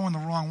minute, we're going the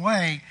wrong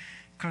way,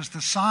 because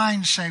the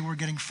signs say we're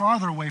getting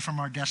farther away from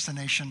our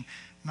destination,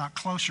 not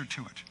closer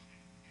to it.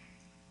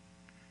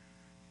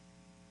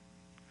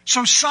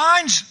 So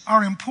signs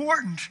are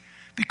important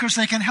because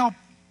they can help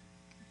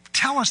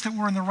tell us that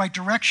we're in the right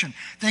direction.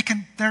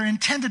 They're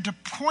intended to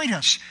point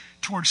us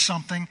towards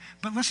something,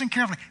 but listen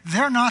carefully,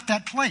 they're not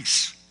that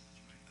place.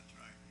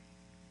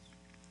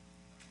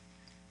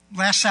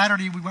 last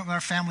Saturday, we went with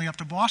our family up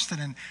to Boston,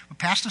 and we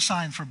passed a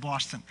sign for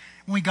Boston.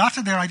 When we got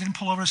to there, I didn't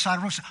pull over to the side of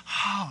the road and say,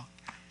 "Oh,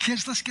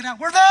 kids, let's get out.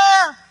 We're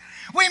there.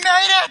 We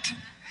made it.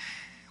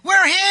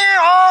 We're here.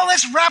 Oh,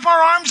 let's wrap our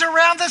arms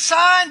around the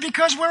sign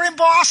because we're in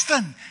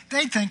Boston."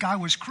 They'd think I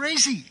was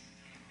crazy.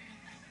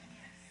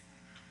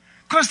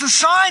 Because the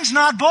sign's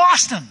not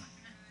Boston.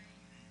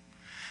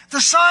 The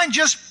sign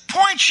just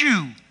points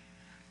you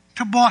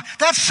to Boston.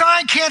 That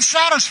sign can't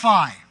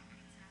satisfy.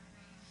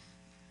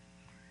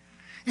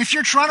 If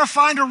you're trying to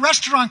find a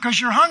restaurant because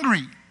you're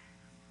hungry,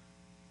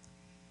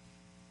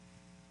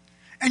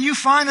 and you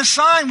find a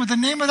sign with the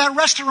name of that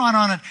restaurant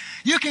on it,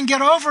 you can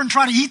get over and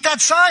try to eat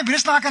that sign, but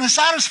it's not going to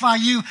satisfy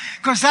you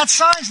because that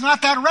sign's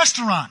not that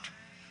restaurant.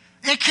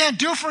 It can't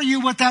do for you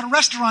what that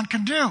restaurant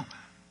can do.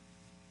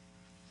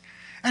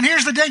 And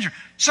here's the danger.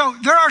 So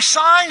there are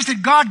signs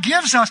that God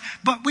gives us,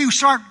 but we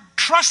start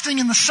trusting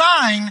in the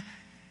sign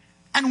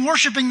and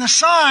worshiping the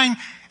sign,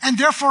 and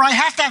therefore I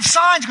have to have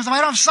signs, because if I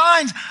don't have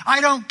signs,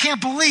 I can't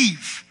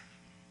believe.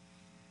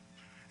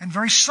 And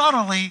very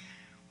subtly,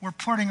 we're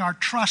putting our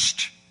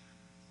trust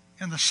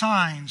in the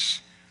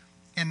signs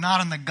and not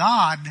in the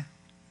God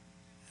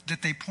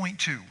that they point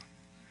to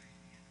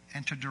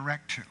and to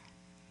direct to.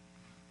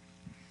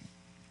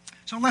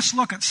 So let's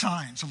look at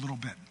signs a little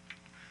bit.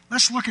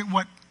 Let's look at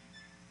what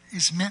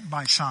is meant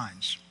by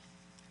signs.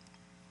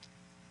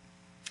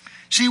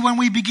 See, when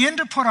we begin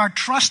to put our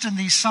trust in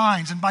these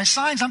signs, and by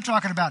signs I'm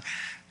talking about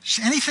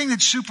anything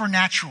that's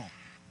supernatural.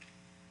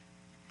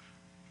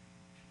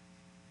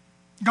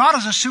 God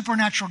is a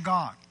supernatural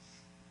God.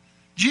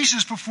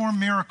 Jesus performed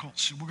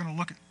miracles. We're going to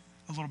look at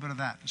a little bit of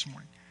that this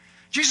morning.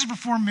 Jesus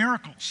performed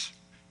miracles.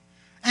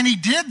 And he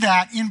did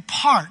that in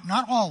part,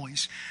 not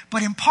always,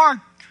 but in part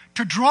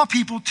to draw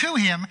people to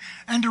him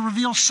and to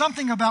reveal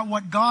something about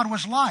what God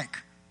was like.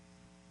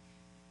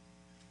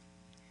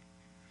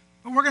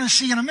 But we're going to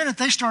see in a minute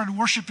they started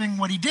worshiping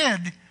what he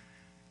did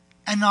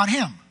and not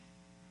him.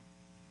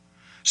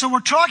 So we're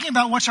talking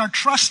about what's our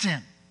trust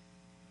in.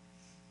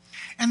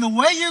 And the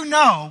way you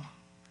know,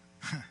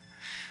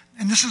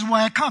 and this is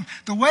why I come,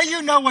 the way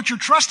you know what your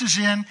trust is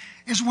in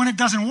is when it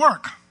doesn't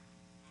work.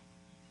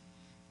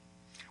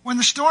 When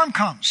the storm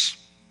comes.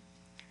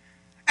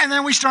 And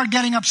then we start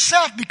getting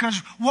upset because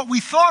what we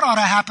thought ought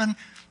to happen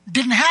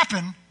didn't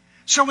happen.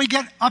 So we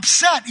get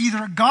upset,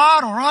 either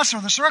God or us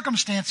or the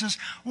circumstances.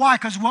 Why?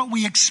 Because what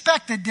we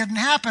expected didn't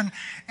happen.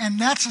 And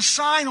that's a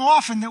sign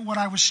often that what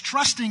I was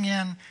trusting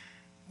in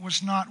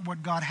was not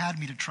what God had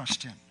me to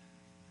trust in.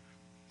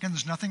 Again,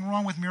 there's nothing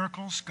wrong with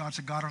miracles. God's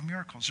a God of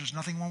miracles. There's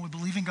nothing wrong with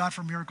believing God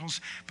for miracles.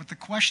 But the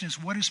question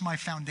is, what is my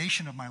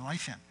foundation of my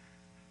life in?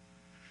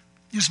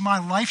 Is my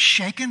life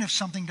shaken if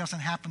something doesn't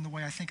happen the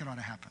way I think it ought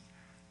to happen?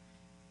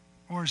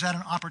 Or is that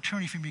an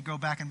opportunity for me to go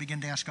back and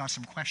begin to ask God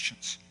some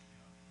questions?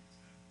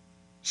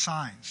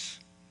 Signs.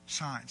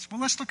 Well,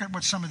 let's look at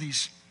what some of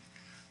these,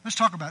 let's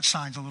talk about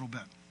signs a little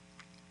bit.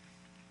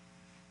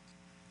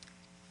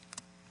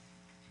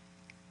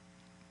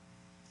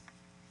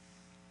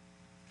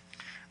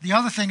 The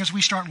other thing is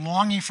we start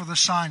longing for the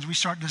signs. We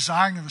start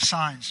desiring the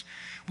signs.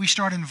 We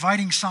start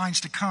inviting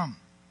signs to come.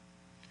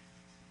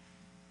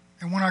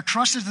 And when our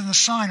trust is in the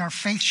sign, our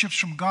faith shifts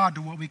from God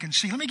to what we can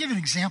see. Let me give you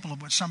an example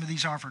of what some of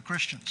these are for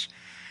Christians.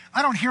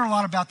 I don't hear a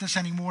lot about this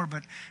anymore,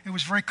 but it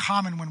was very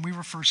common when we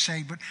were first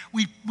saved. But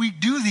we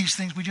do these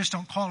things, we just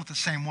don't call it the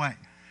same way.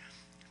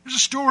 There's a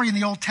story in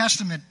the Old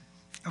Testament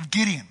of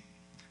Gideon.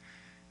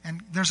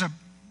 And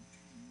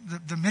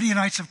the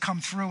Midianites have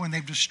come through and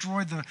they've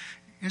destroyed the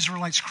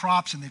Israelites'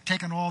 crops, and they've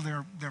taken all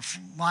their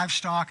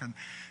livestock.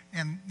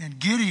 And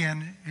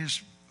Gideon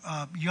is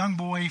a young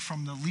boy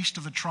from the least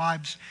of the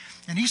tribes,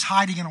 and he's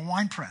hiding in a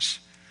winepress.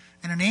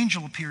 And an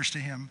angel appears to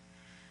him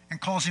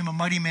and calls him a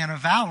mighty man of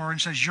valor and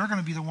says, "You're going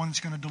to be the one that's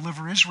going to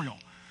deliver Israel."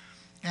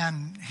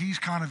 And he's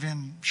kind of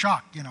in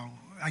shock,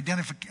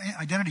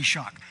 identity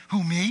shock.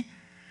 Who, me?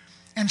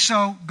 And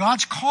so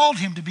God's called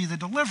him to be the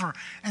deliverer.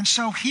 And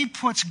so he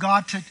puts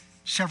God to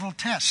several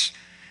tests.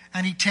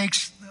 And he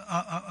takes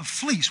a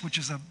fleece, which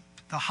is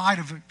the hide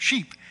of a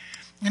sheep,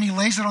 and he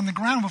lays it on the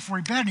ground before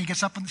he bed, and he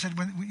gets up and said,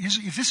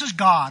 if this is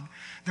God,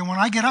 then when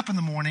I get up in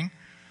the morning,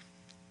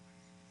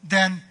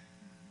 then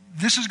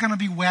this is going to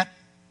be wet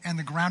and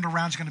the ground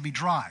around is going to be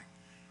dry,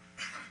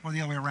 or the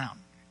other way around.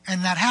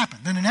 And that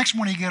happened. Then the next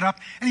morning he got up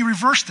and he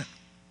reversed it.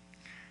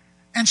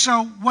 And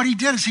so what he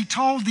did is he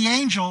told the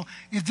angel,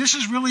 if this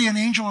is really an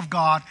angel of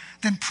God,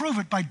 then prove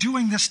it by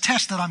doing this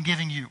test that I'm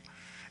giving you.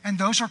 And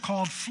those are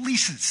called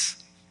fleeces.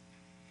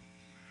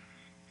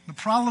 The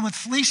problem with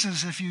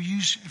fleeces, if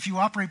you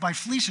operate by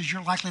fleeces,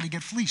 you're likely to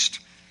get fleeced.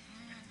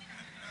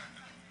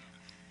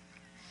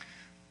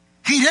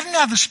 He didn't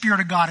have the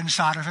Spirit of God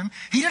inside of him.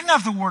 He didn't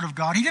have the Word of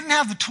God. He didn't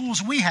have the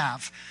tools we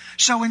have.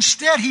 So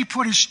instead, he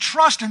put his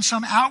trust in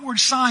some outward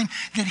sign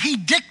that he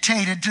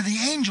dictated to the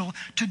angel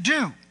to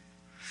do.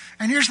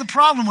 And here's the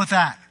problem with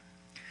that.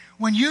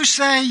 When you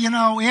say,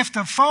 if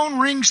the phone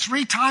rings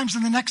 3 times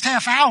in the next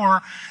half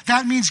hour,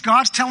 that means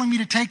God's telling me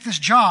to take this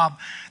job,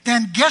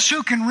 then guess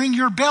who can ring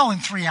your bell in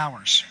 3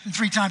 hours, in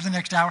 3 times the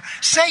next hour?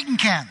 Satan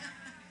can.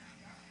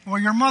 or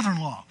your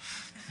mother-in-law.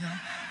 You know?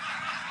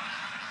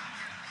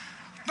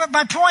 But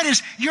my point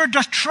is, you're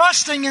just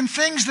trusting in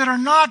things that are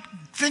not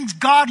things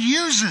God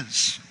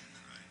uses.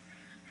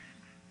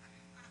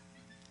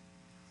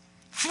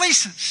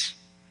 Fleeces.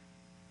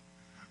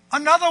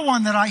 Another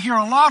one that I hear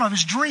a lot of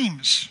is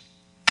dreams.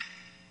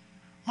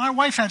 My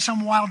wife had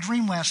some wild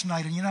dream last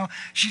night, and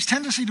she's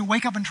tendency to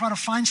wake up and try to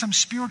find some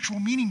spiritual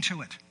meaning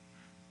to it.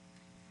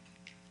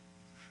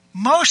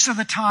 Most of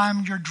the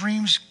time, your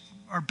dreams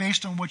are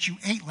based on what you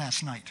ate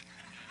last night.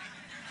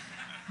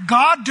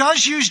 God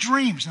does use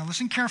dreams. Now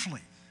listen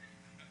carefully.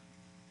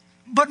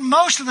 But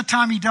most of the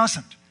time he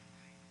doesn't.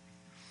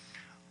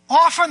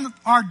 Often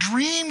our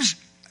dreams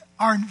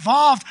are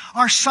involved,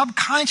 our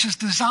subconscious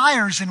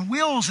desires and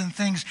wills and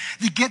things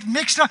that get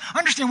mixed up.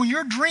 Understand, when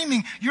you're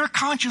dreaming, your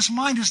conscious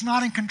mind is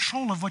not in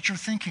control of what you're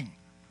thinking.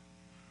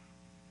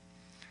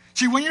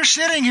 See, when you're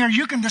sitting here,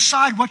 you can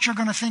decide what you're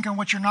going to think and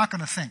what you're not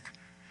going to think.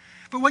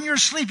 But when you're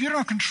asleep, you don't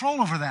have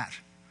control over that.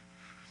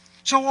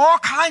 So all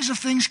kinds of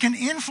things can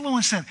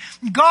influence it.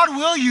 God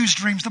will use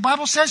dreams. The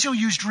Bible says he'll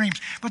use dreams.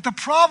 But the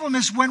problem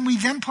is when we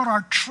then put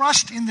our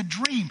trust in the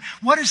dream.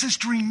 What does this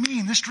dream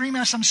mean? This dream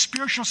has some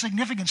spiritual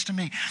significance to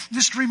me.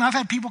 This dream, I've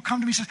had people come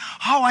to me and say,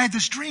 oh, I had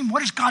this dream.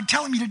 What is God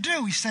telling me to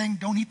do? He's saying,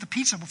 don't eat the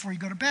pizza before you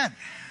go to bed.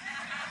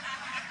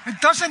 It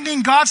doesn't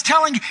mean God's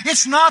telling you.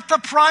 It's not the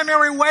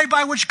primary way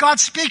by which God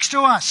speaks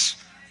to us.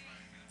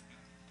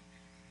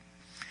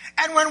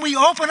 And when we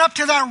open up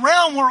to that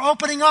realm, we're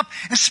opening up,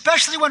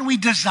 especially when we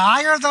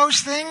desire those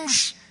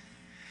things,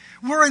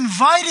 we're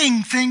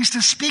inviting things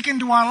to speak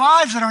into our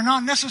lives that are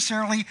not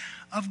necessarily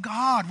of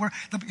God.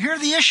 Here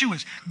the issue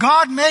is,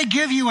 God may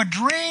give you a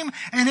dream,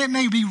 and it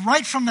may be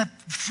right from the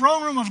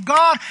throne room of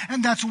God,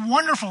 and that's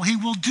wonderful. He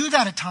will do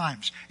that at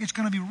times. It's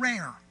going to be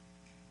rare.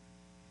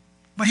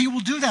 But he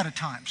will do that at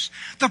times.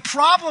 The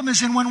problem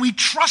is in when we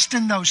trust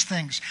in those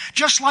things.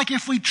 Just like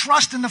if we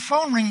trust in the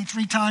phone ringing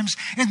 3 times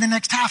in the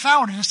next half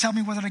hour to just tell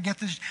me whether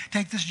to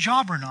take this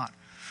job or not.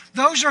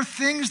 Those are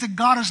things that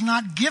God has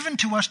not given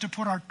to us to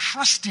put our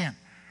trust in.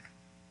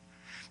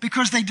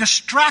 Because they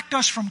distract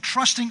us from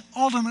trusting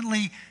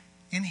ultimately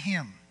in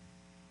him.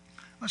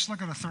 Let's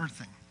look at a third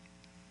thing.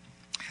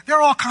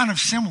 They're all kind of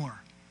similar.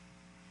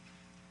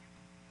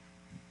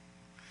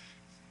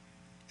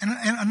 And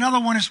another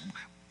one is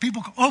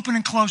people open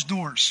and close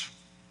doors.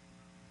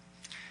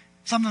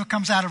 Something that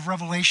comes out of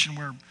Revelation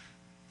where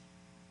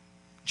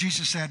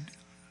Jesus said,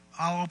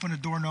 I'll open a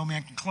door no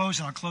man can close,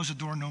 and I'll close a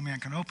door no man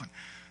can open.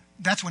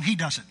 That's when he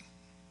does it.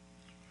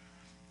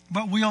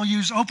 But we'll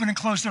use open and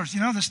close doors.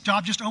 This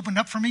job just opened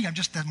up for me.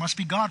 That must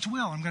be God's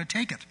will. I'm going to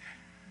take it.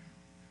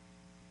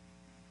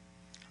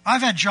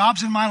 I've had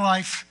jobs in my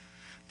life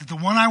that the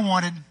one I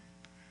wanted,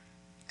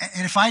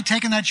 and if I had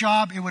taken that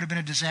job, it would have been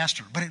a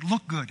disaster. But it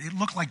looked good. It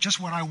looked like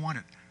just what I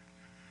wanted.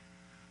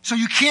 So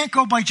you can't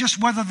go by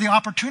just whether the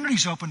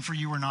opportunity's open for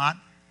you or not.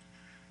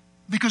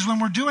 Because when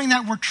we're doing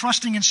that, we're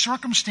trusting in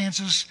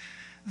circumstances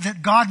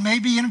that God may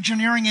be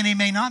engineering and he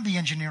may not be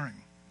engineering.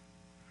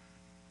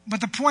 But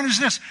the point is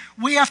this,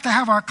 we have to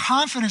have our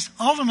confidence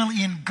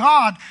ultimately in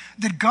God,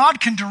 that God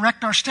can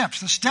direct our steps.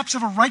 The steps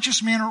of a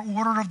righteous man are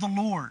ordered of the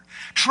Lord.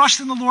 Trust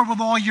in the Lord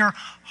with all your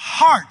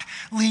heart.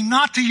 Lean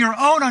not to your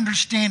own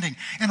understanding.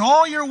 In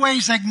all your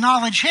ways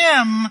acknowledge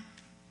him,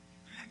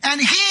 and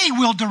he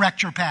will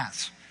direct your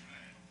paths.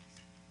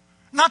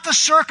 Not the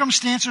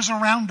circumstances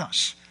around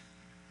us.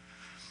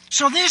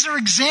 So these are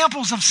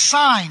examples of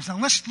signs. Now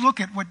let's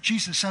look at what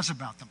Jesus says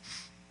about them.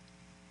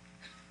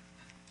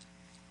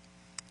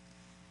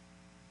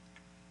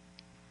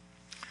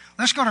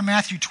 Let's go to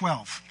Matthew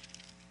 12.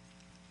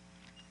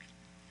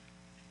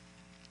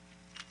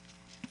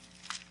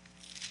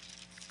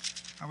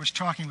 I was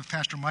talking with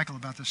Pastor Michael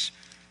about this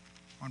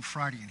on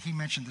Friday, and he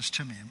mentioned this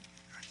to me.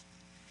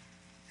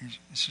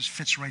 This just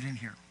fits right in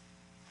here.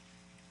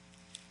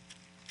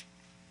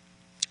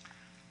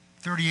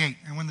 38.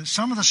 And when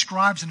some of the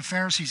scribes and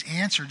Pharisees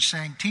answered,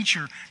 saying,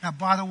 Teacher, now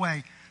by the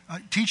way,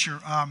 Teacher,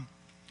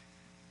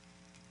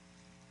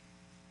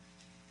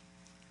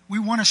 we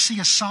want to see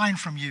a sign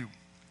from you.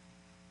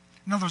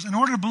 In other words, in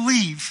order to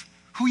believe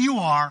who you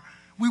are,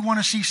 we want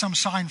to see some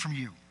sign from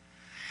you.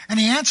 And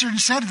he answered and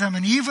said to them,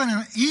 an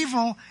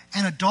evil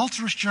and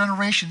adulterous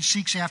generation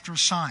seeks after a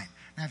sign.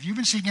 Now, if you've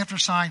been seeking after a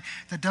sign,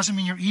 that doesn't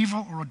mean you're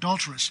evil or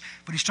adulterous,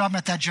 but he's talking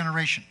about that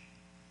generation.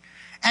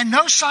 And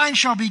no sign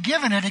shall be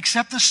given it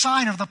except the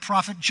sign of the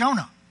prophet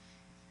Jonah.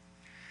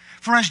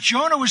 For as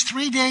Jonah was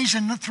 3 days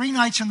and 3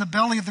 nights in the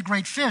belly of the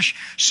great fish,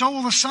 so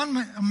will the Son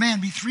of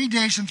Man be 3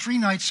 days and 3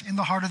 nights in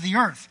the heart of the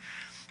earth.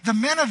 The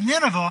men of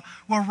Nineveh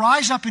will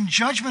rise up in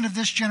judgment of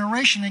this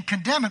generation and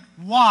condemn it.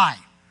 Why?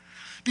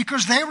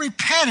 Because they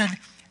repented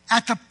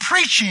at the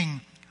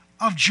preaching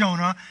of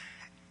Jonah,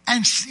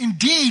 and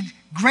indeed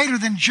greater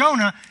than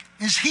Jonah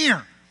is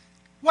here.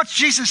 What's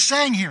Jesus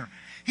saying here?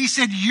 He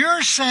said,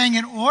 you're saying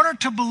in order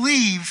to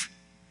believe,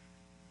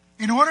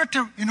 in order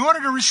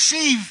to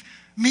receive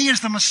me as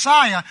the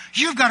Messiah,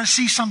 you've got to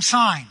see some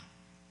sign.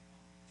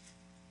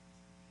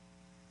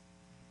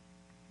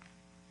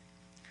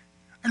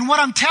 And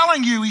what I'm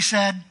telling you, he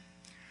said,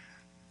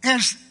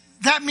 is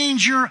that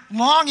means you're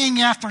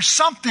longing after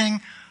something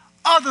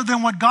other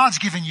than what God's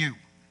given you.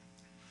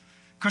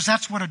 Because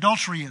that's what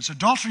adultery is.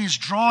 Adultery is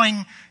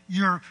drawing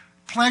your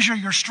pleasure,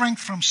 your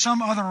strength from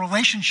some other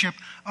relationship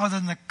other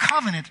than the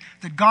covenant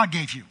that God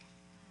gave you.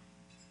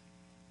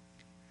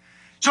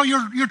 So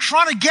you're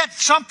trying to get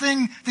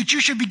something that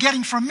you should be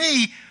getting from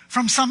me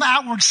from some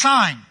outward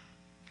sign.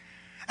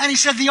 And he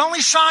said the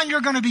only sign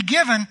you're going to be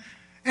given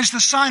is the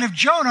sign of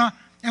Jonah.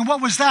 And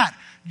what was that?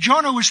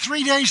 Jonah was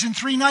 3 days and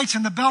 3 nights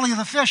in the belly of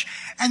the fish.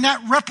 And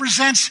that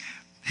represents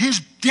his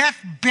death,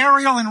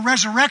 burial, and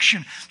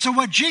resurrection. So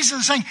what Jesus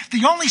is saying,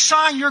 the only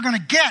sign you're going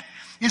to get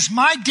is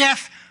my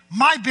death,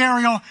 my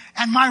burial,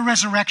 and my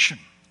resurrection.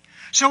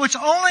 So it's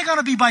only going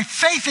to be by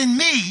faith in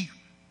me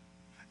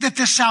that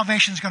this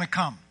salvation is going to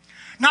come.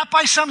 Not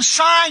by some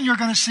sign you're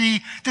going to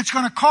see that's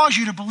going to cause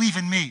you to believe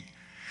in me.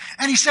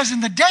 And he says, in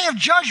the day of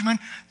judgment,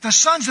 the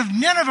sons of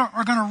Nineveh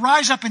are going to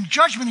rise up in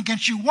judgment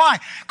against you. Why?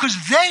 Because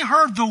they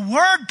heard the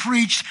word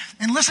preached.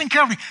 And listen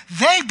carefully.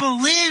 They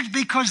believed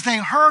because they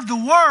heard the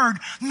word,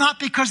 not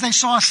because they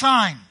saw a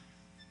sign.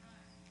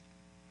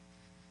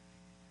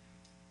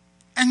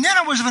 And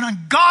Nineveh was an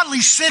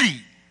ungodly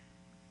city.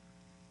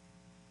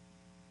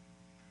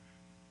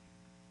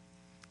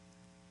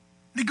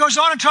 And he goes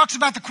on and talks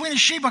about the Queen of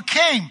Sheba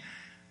came.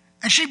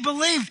 And she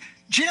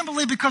didn't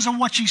believe because of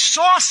what she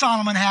saw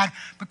Solomon had,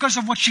 because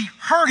of what she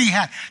heard he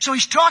had. So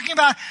he's talking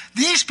about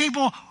these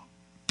people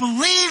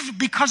believed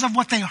because of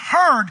what they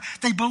heard.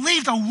 They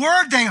believed the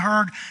word they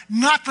heard,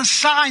 not the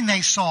sign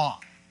they saw.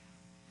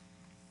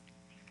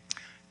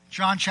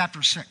 John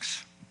chapter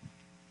 6.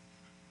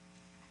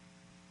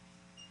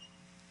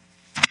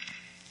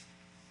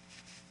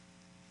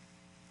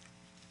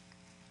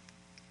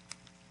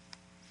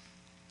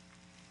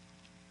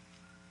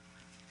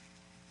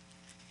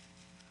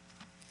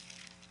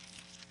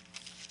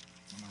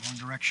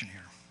 Direction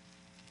here.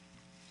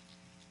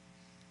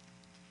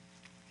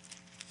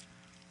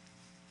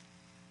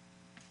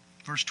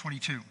 Verse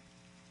 22.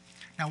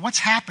 Now what's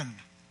happened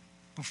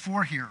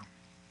before here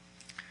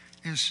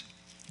is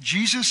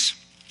Jesus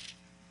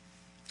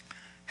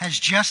has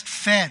just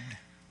fed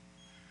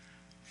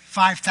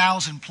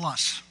 5,000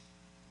 plus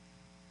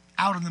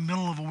out in the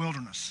middle of a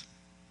wilderness.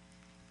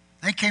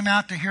 They came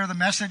out to hear the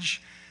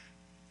message.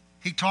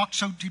 He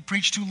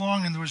preached too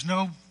long and there was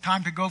no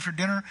time to go for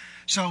dinner.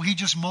 So he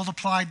just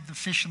multiplied the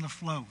fish and the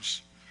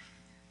flows.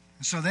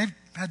 And so they've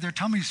had their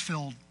tummies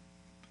filled.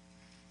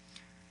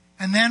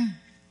 And then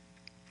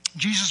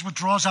Jesus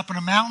withdraws up in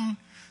a mountain.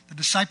 The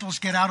disciples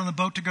get out on the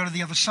boat to go to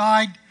the other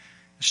side.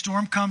 The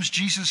storm comes.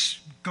 Jesus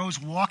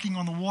goes walking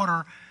on the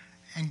water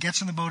and gets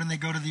in the boat and they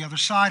go to the other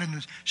side. And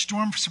the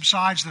storm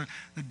subsides.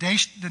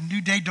 The new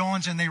day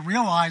dawns and they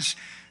realize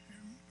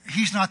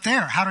he's not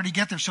there. How did he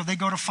get there? So they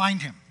go to find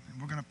him.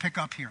 We're going to pick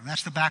up here.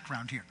 That's the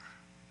background here.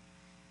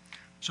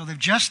 So they've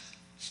just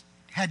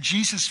had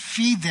Jesus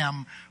feed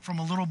them from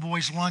a little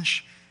boy's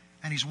lunch,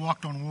 and he's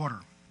walked on water.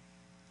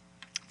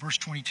 Verse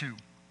 22.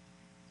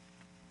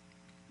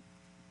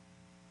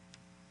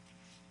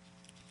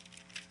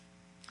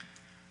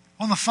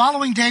 On the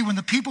following day, when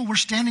the people were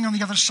standing on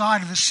the other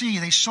side of the sea,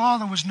 they saw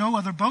there was no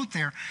other boat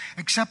there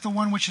except the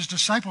one which his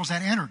disciples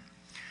had entered.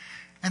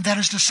 And that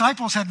his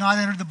disciples had not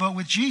entered the boat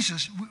with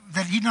Jesus,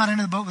 that he'd not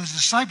entered the boat with his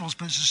disciples,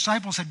 but his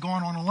disciples had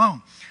gone on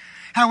alone.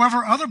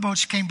 However, other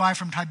boats came by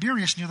from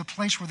Tiberias near the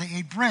place where they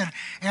ate bread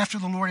after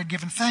the Lord had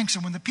given thanks.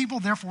 And when the people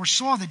therefore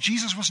saw that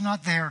Jesus was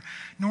not there,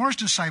 nor his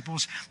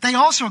disciples, they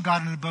also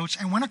got into the boats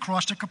and went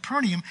across to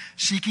Capernaum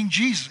seeking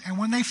Jesus. And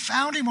when they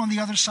found him on the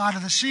other side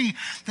of the sea,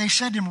 they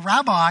said to him,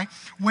 Rabbi,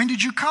 when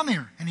did you come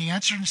here? And he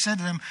answered and said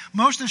to them,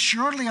 most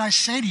assuredly I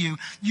say to you,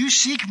 you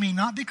seek me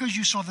not because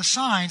you saw the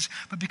signs,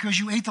 but because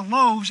you ate the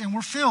loaves and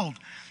were filled.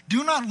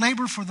 Do not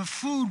labor for the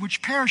food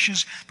which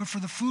perishes, but for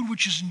the food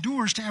which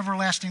endures to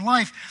everlasting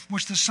life,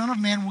 which the Son of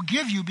Man will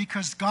give you,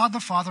 because God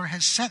the Father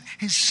has set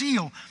his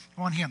seal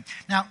on him.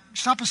 Now,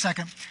 stop a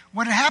second.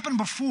 What had happened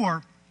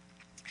before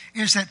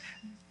is that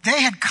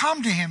they had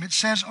come to him, it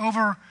says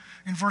over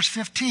in verse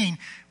 15,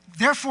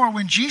 therefore,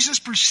 when Jesus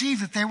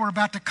perceived that they were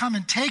about to come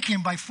and take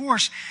him by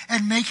force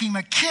and make him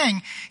a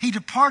king, he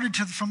departed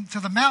to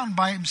the mountain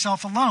by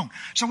himself alone.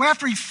 So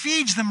after he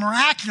feeds them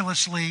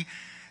miraculously,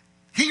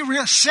 he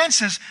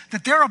senses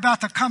that they're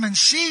about to come and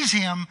seize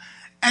him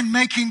and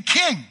make him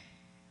king.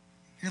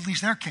 At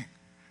least their king.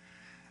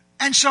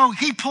 And so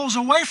he pulls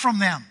away from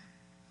them.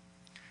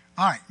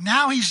 All right,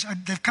 now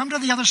they've come to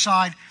the other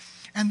side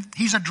and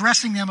he's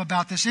addressing them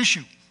about this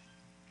issue.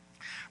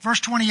 Verse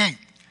 28.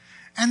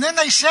 And then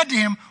they said to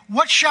him,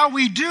 what shall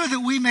we do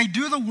that we may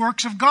do the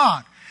works of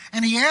God?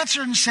 And he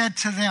answered and said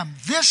to them,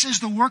 this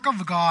is the work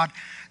of God,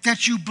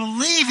 that you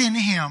believe in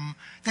him,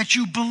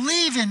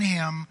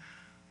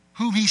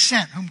 whom he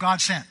sent, whom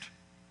God sent.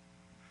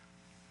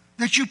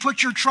 That you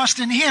put your trust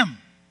in him.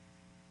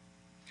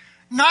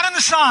 Not in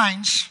the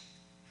signs,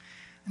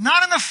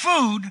 not in the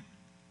food,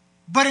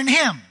 but in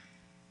him.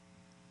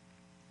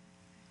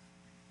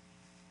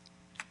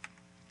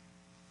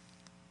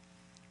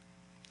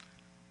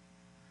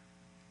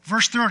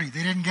 Verse 30,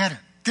 they didn't get it.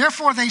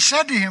 Therefore they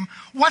said to him,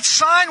 what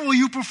sign will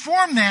you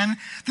perform then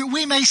that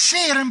we may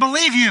see it and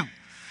believe you?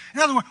 In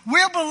other words,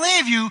 we'll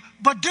believe you,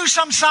 but do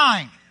some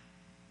sign.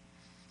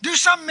 Do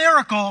some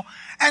miracle,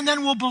 and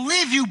then we'll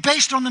believe you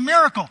based on the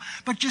miracle.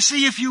 But you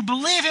see, if you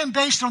believe him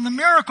based on the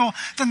miracle,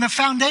 then the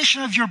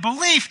foundation of your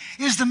belief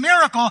is the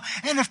miracle.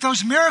 And if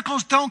those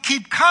miracles don't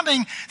keep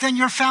coming, then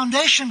your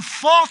foundation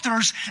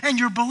falters and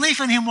your belief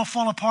in him will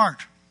fall apart.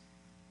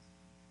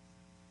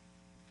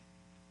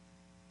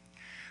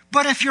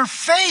 But if your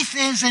faith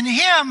is in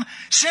him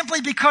simply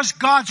because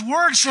God's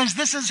word says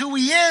this is who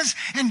he is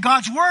and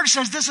God's word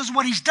says this is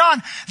what he's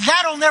done,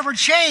 that'll never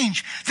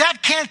change.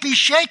 That can't be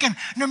shaken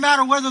no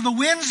matter whether the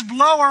winds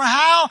blow or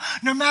howl,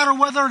 no matter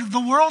whether the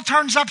world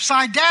turns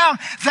upside down.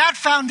 That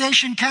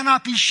foundation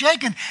cannot be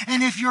shaken.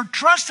 And if your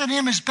trust in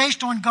him is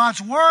based on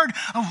God's word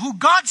of who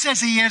God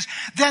says he is,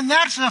 then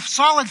that's a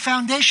solid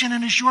foundation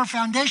and a sure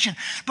foundation.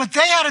 But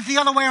they had it the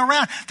other way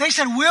around. They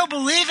said, we'll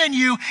believe in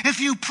you if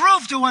you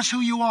prove to us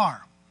who you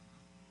are.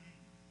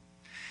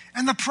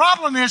 And the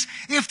problem is,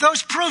 if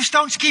those proofs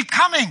don't keep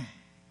coming.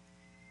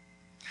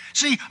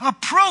 See, a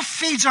proof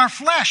feeds our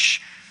flesh.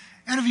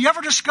 And have you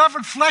ever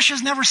discovered flesh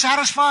is never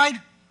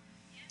satisfied?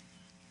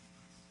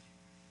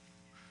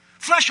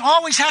 Flesh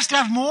always has to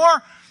have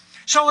more.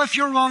 So if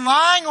you're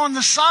relying on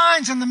the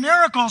signs and the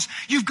miracles,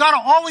 you've got to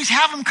always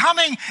have them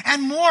coming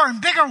and more and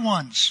bigger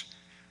ones.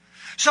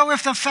 So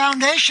if the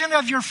foundation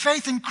of your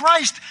faith in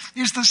Christ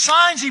is the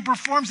signs he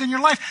performs in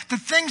your life, the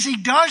things he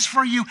does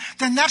for you,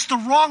 then that's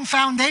the wrong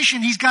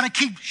foundation. He's got to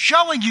keep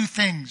showing you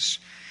things.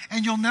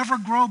 And you'll never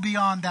grow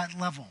beyond that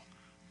level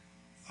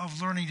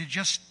of learning to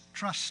just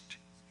trust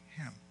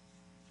him.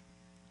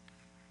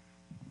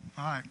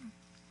 All right.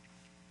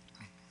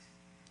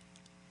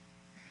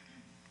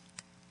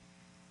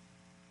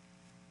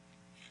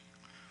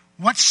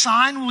 What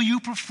sign will you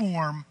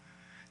perform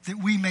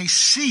that we may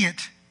see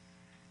it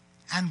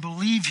and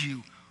believe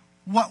you?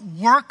 What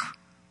work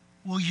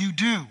will you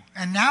do?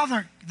 And now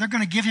they're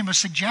going to give him a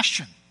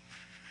suggestion.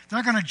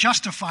 They're going to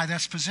justify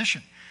this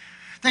position.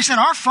 They said,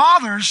 our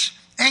fathers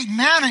ate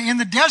manna in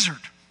the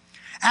desert.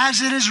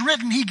 As it is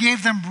written, he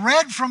gave them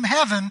bread from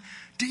heaven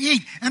to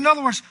eat. In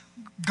other words,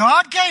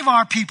 God gave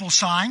our people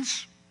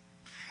signs.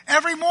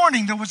 Every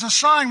morning there was a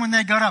sign when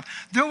they got up.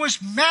 There was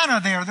manna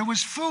there. There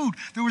was food.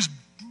 There was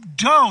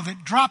dough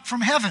that dropped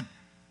from heaven.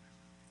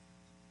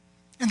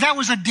 And that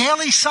was a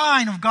daily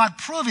sign of God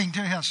proving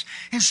to us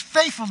his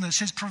faithfulness,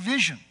 his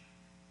provision.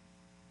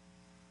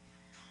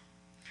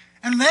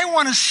 And they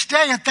want to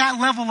stay at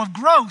that level of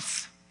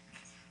growth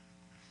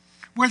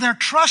where their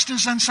trust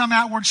is in some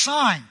outward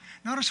sign.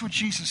 Notice what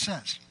Jesus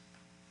says.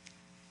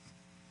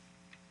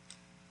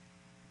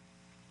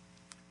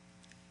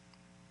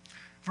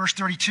 Verse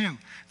 32.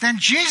 Then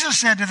Jesus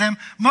said to them,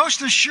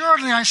 most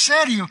assuredly I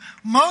say to you,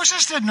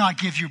 Moses did not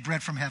give you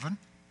bread from heaven.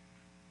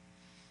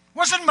 It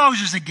wasn't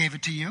Moses that gave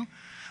it to you.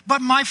 But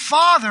my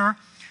Father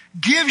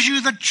gives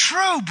you the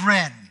true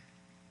bread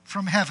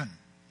from heaven.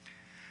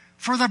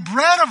 For the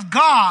bread of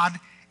God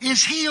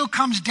is he who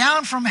comes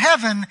down from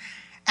heaven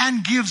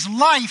and gives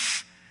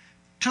life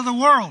to the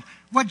world.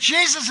 What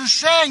Jesus is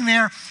saying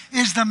there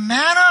is the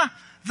manna,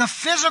 the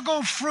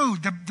physical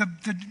fruit,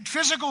 the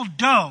physical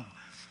dough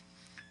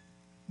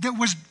that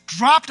was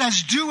dropped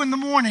as dew in the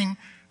morning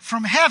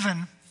from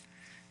heaven,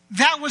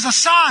 that was a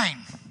sign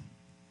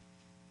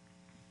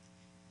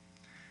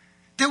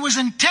that was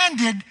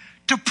intended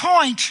to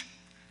point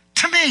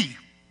to me.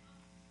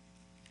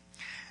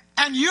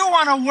 And you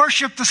want to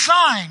worship the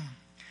sign.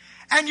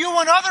 And you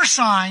want other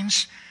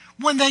signs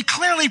when they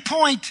clearly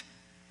point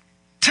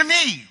to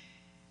me.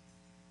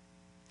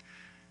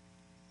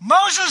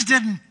 Moses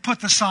didn't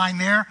put the sign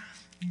there.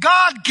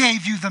 God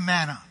gave you the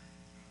manna.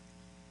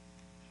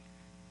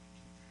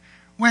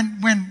 When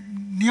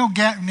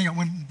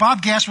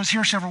Bob Gass was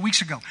here several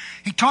weeks ago,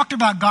 he talked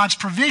about God's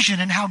provision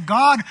and how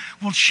God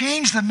will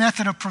change the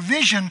method of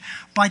provision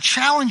by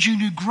challenging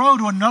you to grow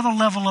to another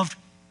level of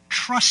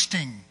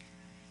trusting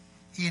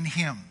in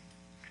him.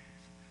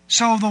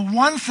 So the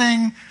one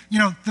thing,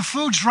 the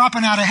food's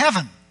dropping out of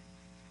heaven.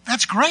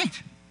 That's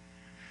great.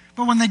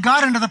 But when they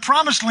got into the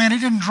promised land,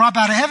 it didn't drop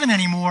out of heaven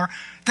anymore.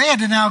 They had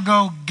to now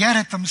go get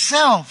it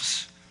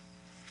themselves.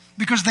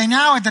 Because they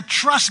now had to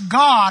trust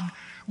God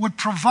would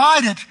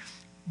provide it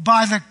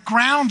by the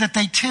ground that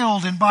they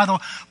tilled and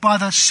by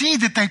the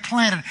seed that they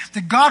planted.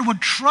 That God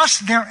would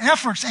trust their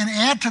efforts and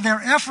add to their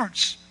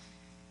efforts.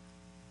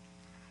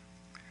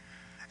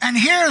 And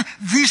here,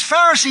 these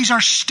Pharisees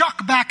are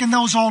stuck back in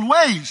those old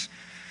ways.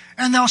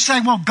 And they'll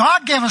say, well,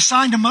 God gave a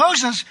sign to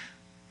Moses.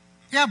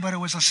 Yeah, but it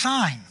was a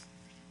sign.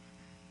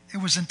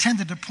 It was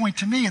intended to point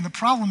to me. And the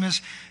problem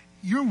is,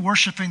 you're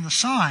worshiping the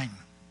sign.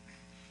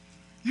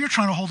 You're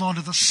trying to hold on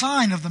to the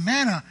sign of the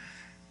manna.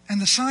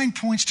 And the sign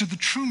points to the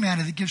true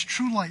manna that gives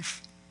true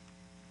life.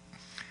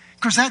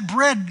 Because that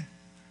bread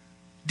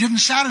didn't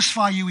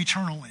satisfy you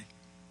eternally.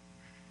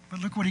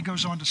 But look what he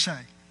goes on to say.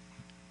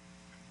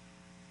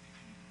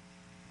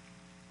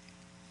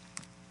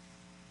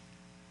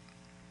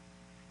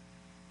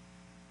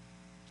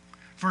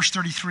 Verse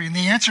 33, and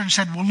they answered and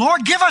said, well,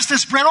 Lord, give us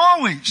this bread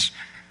always.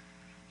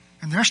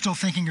 And they're still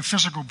thinking of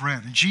physical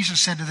bread. And Jesus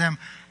said to them,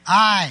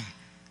 I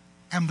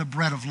am the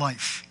bread of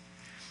life.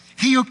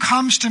 He who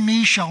comes to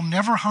me shall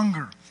never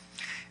hunger,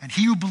 and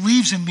he who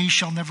believes in me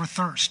shall never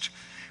thirst.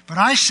 But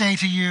I say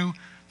to you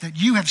that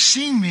you have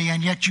seen me,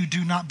 and yet you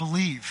do not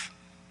believe.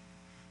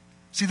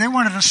 See, they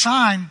wanted a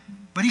sign,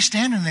 but he's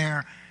standing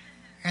there,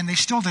 and they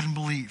still didn't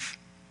believe.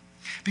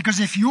 Because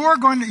if you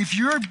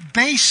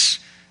base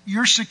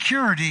your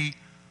security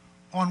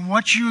on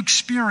what you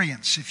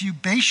experience, if you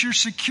base your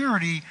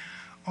security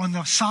on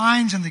the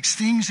signs and the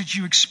things that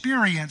you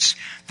experience,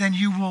 then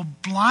you will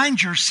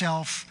blind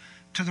yourself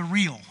to the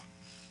real.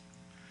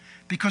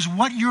 Because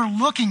what you're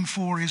looking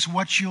for is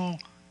what you'll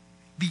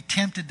be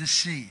tempted to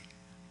see.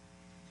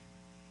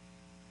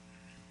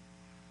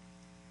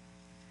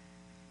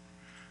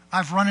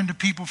 I've run into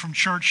people from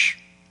church,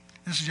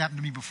 this has happened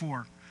to me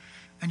before,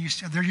 and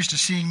they're used to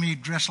seeing me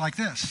dressed like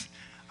this.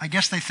 I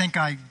guess they think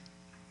I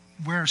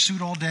wear a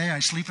suit all day, I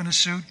sleep in a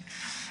suit,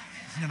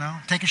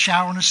 take a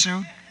shower in a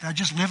suit, I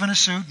just live in a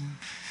suit,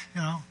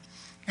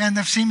 and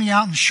they've seen me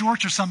out in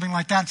shorts or something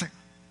like that and say,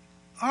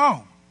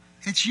 oh,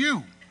 it's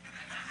you.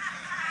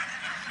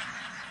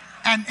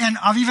 And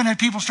I've even had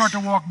people start to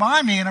walk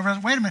by me and I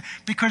realize, wait a minute,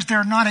 because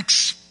they're not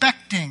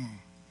expecting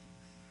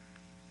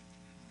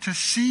to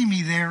see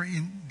me there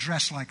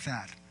dressed like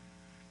that.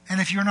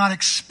 And if you're not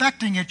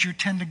expecting it, you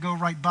tend to go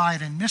right by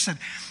it and miss it.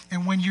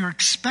 And when you're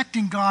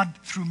expecting God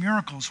through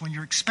miracles, when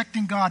you're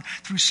expecting God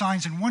through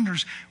signs and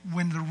wonders,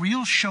 when the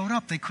real showed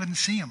up, they couldn't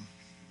see him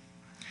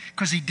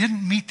because he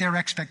didn't meet their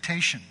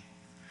expectation.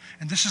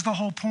 And this is the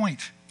whole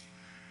point.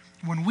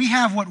 When we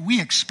have what we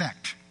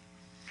expect,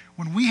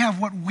 when we have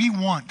what we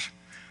want,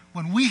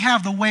 when we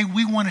have the way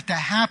we want it to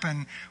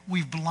happen,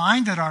 we've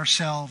blinded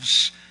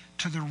ourselves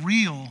to the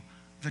real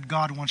that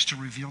God wants to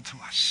reveal to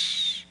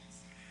us.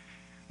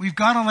 We've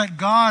got to let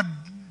God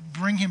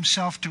bring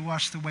himself to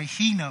us the way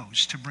he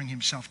knows to bring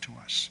himself to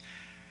us.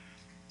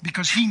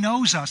 Because he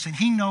knows us and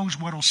he knows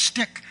what will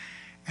stick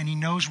and he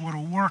knows what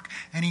will work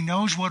and he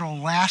knows what will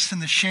last in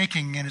the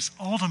shaking, and it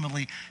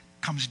ultimately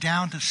comes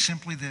down to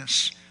simply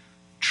this: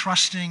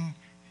 trusting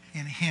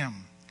in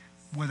him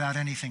without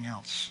anything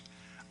else.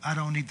 I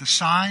don't need the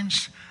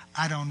signs.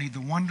 I don't need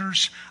the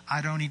wonders.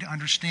 I don't need to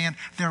understand.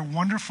 They're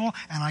wonderful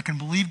and I can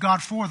believe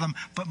God for them,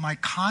 but my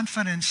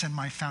confidence and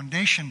my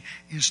foundation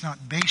is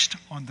not based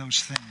on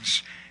those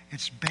things.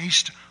 It's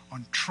based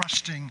on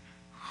trusting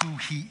who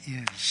he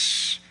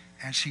is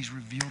as he's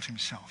revealed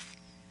himself.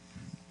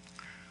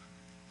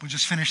 We'll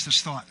just finish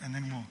this thought and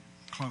then we'll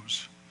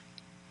close.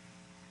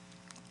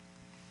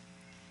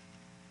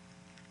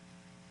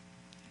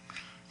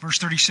 Verse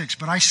 36,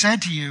 but I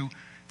said to you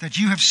that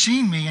you have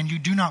seen me and you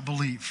do not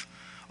believe.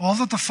 All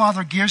that the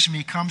Father gives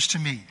me comes to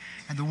me,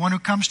 and the one who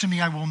comes to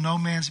me I will no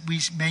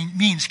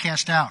means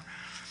cast out.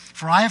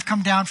 For I have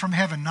come down from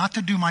heaven not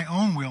to do my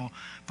own will,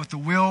 but the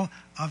will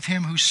of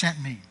him who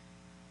sent me.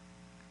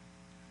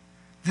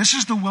 This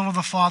is the will of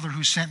the Father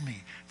who sent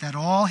me, that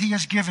all he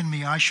has given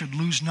me I should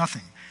lose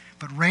nothing,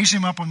 but raise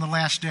him up on the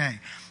last day.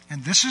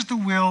 And this is the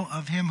will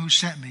of him who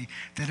sent me,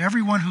 that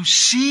everyone who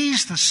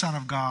sees the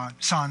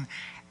Son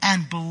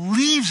and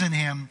believes in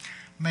him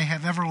may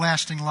have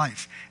everlasting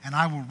life, and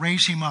I will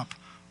raise him up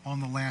on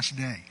the last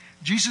day.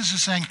 Jesus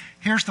is saying,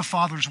 here's the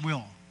Father's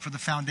will for the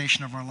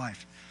foundation of our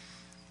life.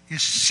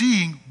 It's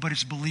seeing, but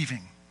it's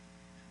believing.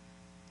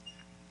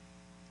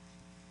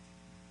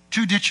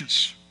 2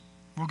 ditches.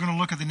 We're going to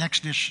look at the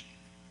next ditch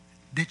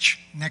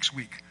next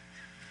week.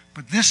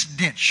 But this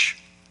ditch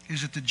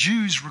is that the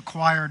Jews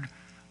required,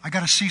 I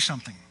got to see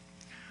something.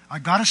 I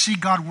got to see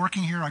God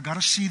working here. I got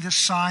to see this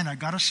sign. I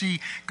got to see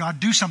God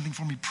do something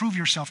for me. Prove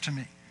yourself to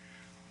me.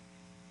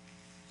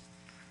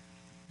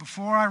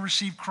 Before I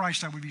received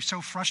Christ, I would be so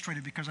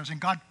frustrated because I was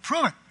saying, God,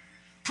 prove it.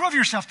 Prove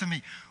yourself to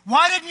me.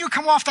 Why didn't you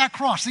come off that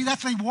cross? See,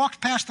 that's when they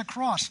walked past the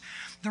cross.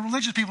 The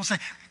religious people say,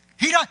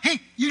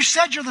 you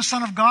said you're the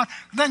Son of God,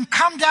 then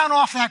come down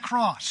off that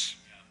cross.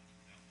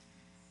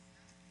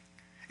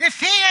 If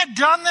he had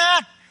done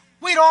that,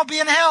 we'd all be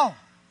in hell.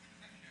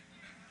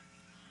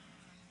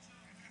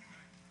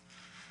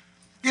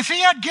 If he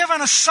had given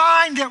a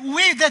sign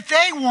that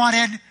they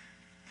wanted,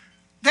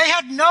 they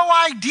had no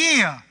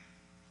idea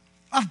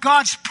of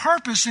God's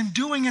purpose in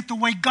doing it the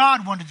way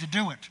God wanted to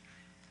do it.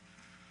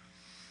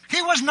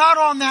 He was not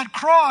on that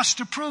cross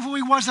to prove who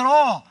he was at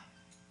all.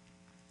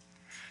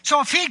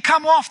 So if he'd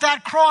come off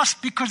that cross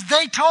because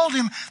they told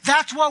him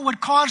that's what would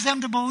cause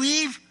them to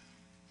believe,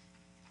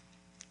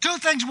 2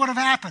 things would have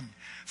happened.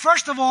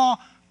 First of all,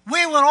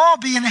 we would all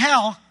be in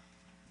hell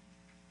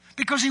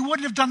because he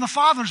wouldn't have done the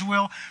Father's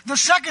will. The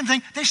second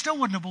thing, they still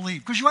wouldn't have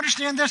believed. Because you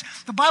understand this?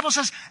 The Bible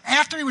says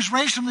after he was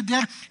raised from the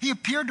dead, he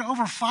appeared to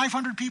over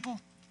 500 people.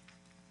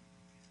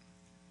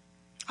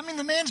 I mean,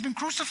 the man's been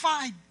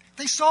crucified.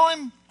 They saw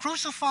him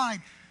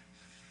crucified.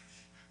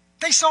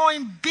 They saw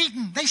him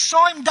beaten. They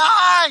saw him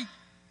die.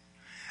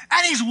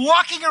 And he's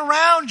walking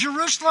around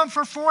Jerusalem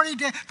for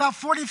about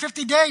 40,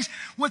 50 days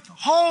with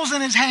holes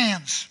in his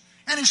hands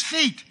and his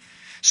feet,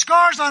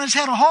 scars on his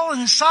head, a hole in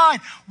his side,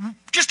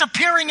 just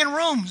appearing in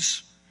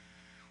rooms,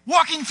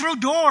 walking through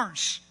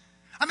doors.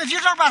 I mean, if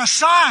you talk about a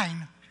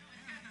sign,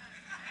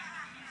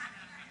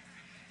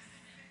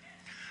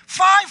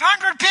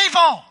 500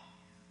 people.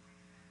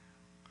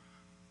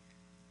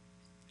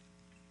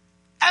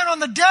 And on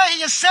the day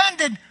he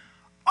ascended,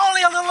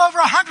 only a little over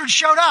 100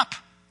 showed up.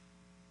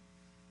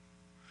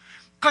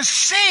 Because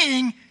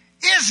seeing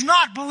is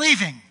not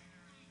believing.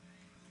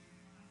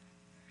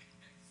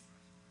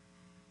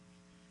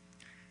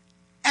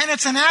 And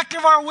it's an act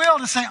of our will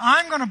to say,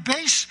 I'm going to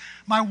base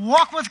my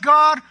walk with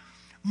God,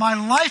 my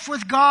life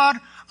with God,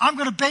 I'm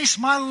going to base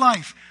my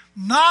life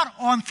not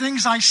on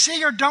things I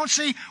see or don't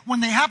see. When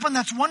they happen,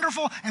 that's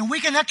wonderful, and we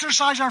can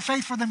exercise our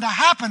faith for them to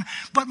happen,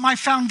 but my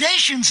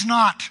foundation's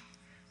not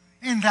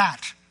in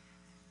that.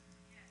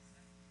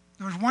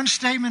 There was one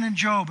statement in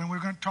Job, and we're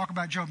going to talk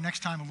about Job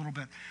next time a little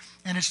bit.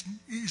 And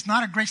it's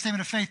not a great statement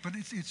of faith, but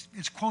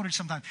it's quoted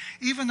sometimes.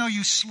 Even though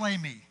you slay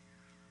me,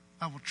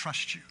 I will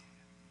trust you.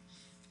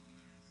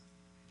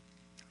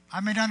 I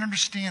may not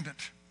understand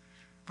it,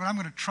 but I'm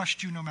going to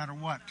trust you no matter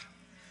what,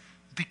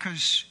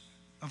 because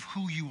of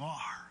who you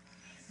are,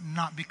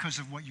 not because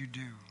of what you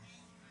do.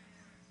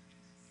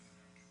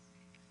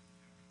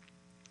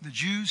 The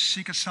Jews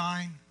seek a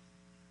sign.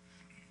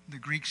 The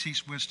Greek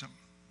seeks wisdom.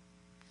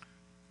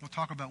 We'll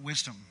talk about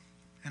wisdom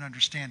and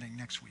understanding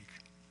next week.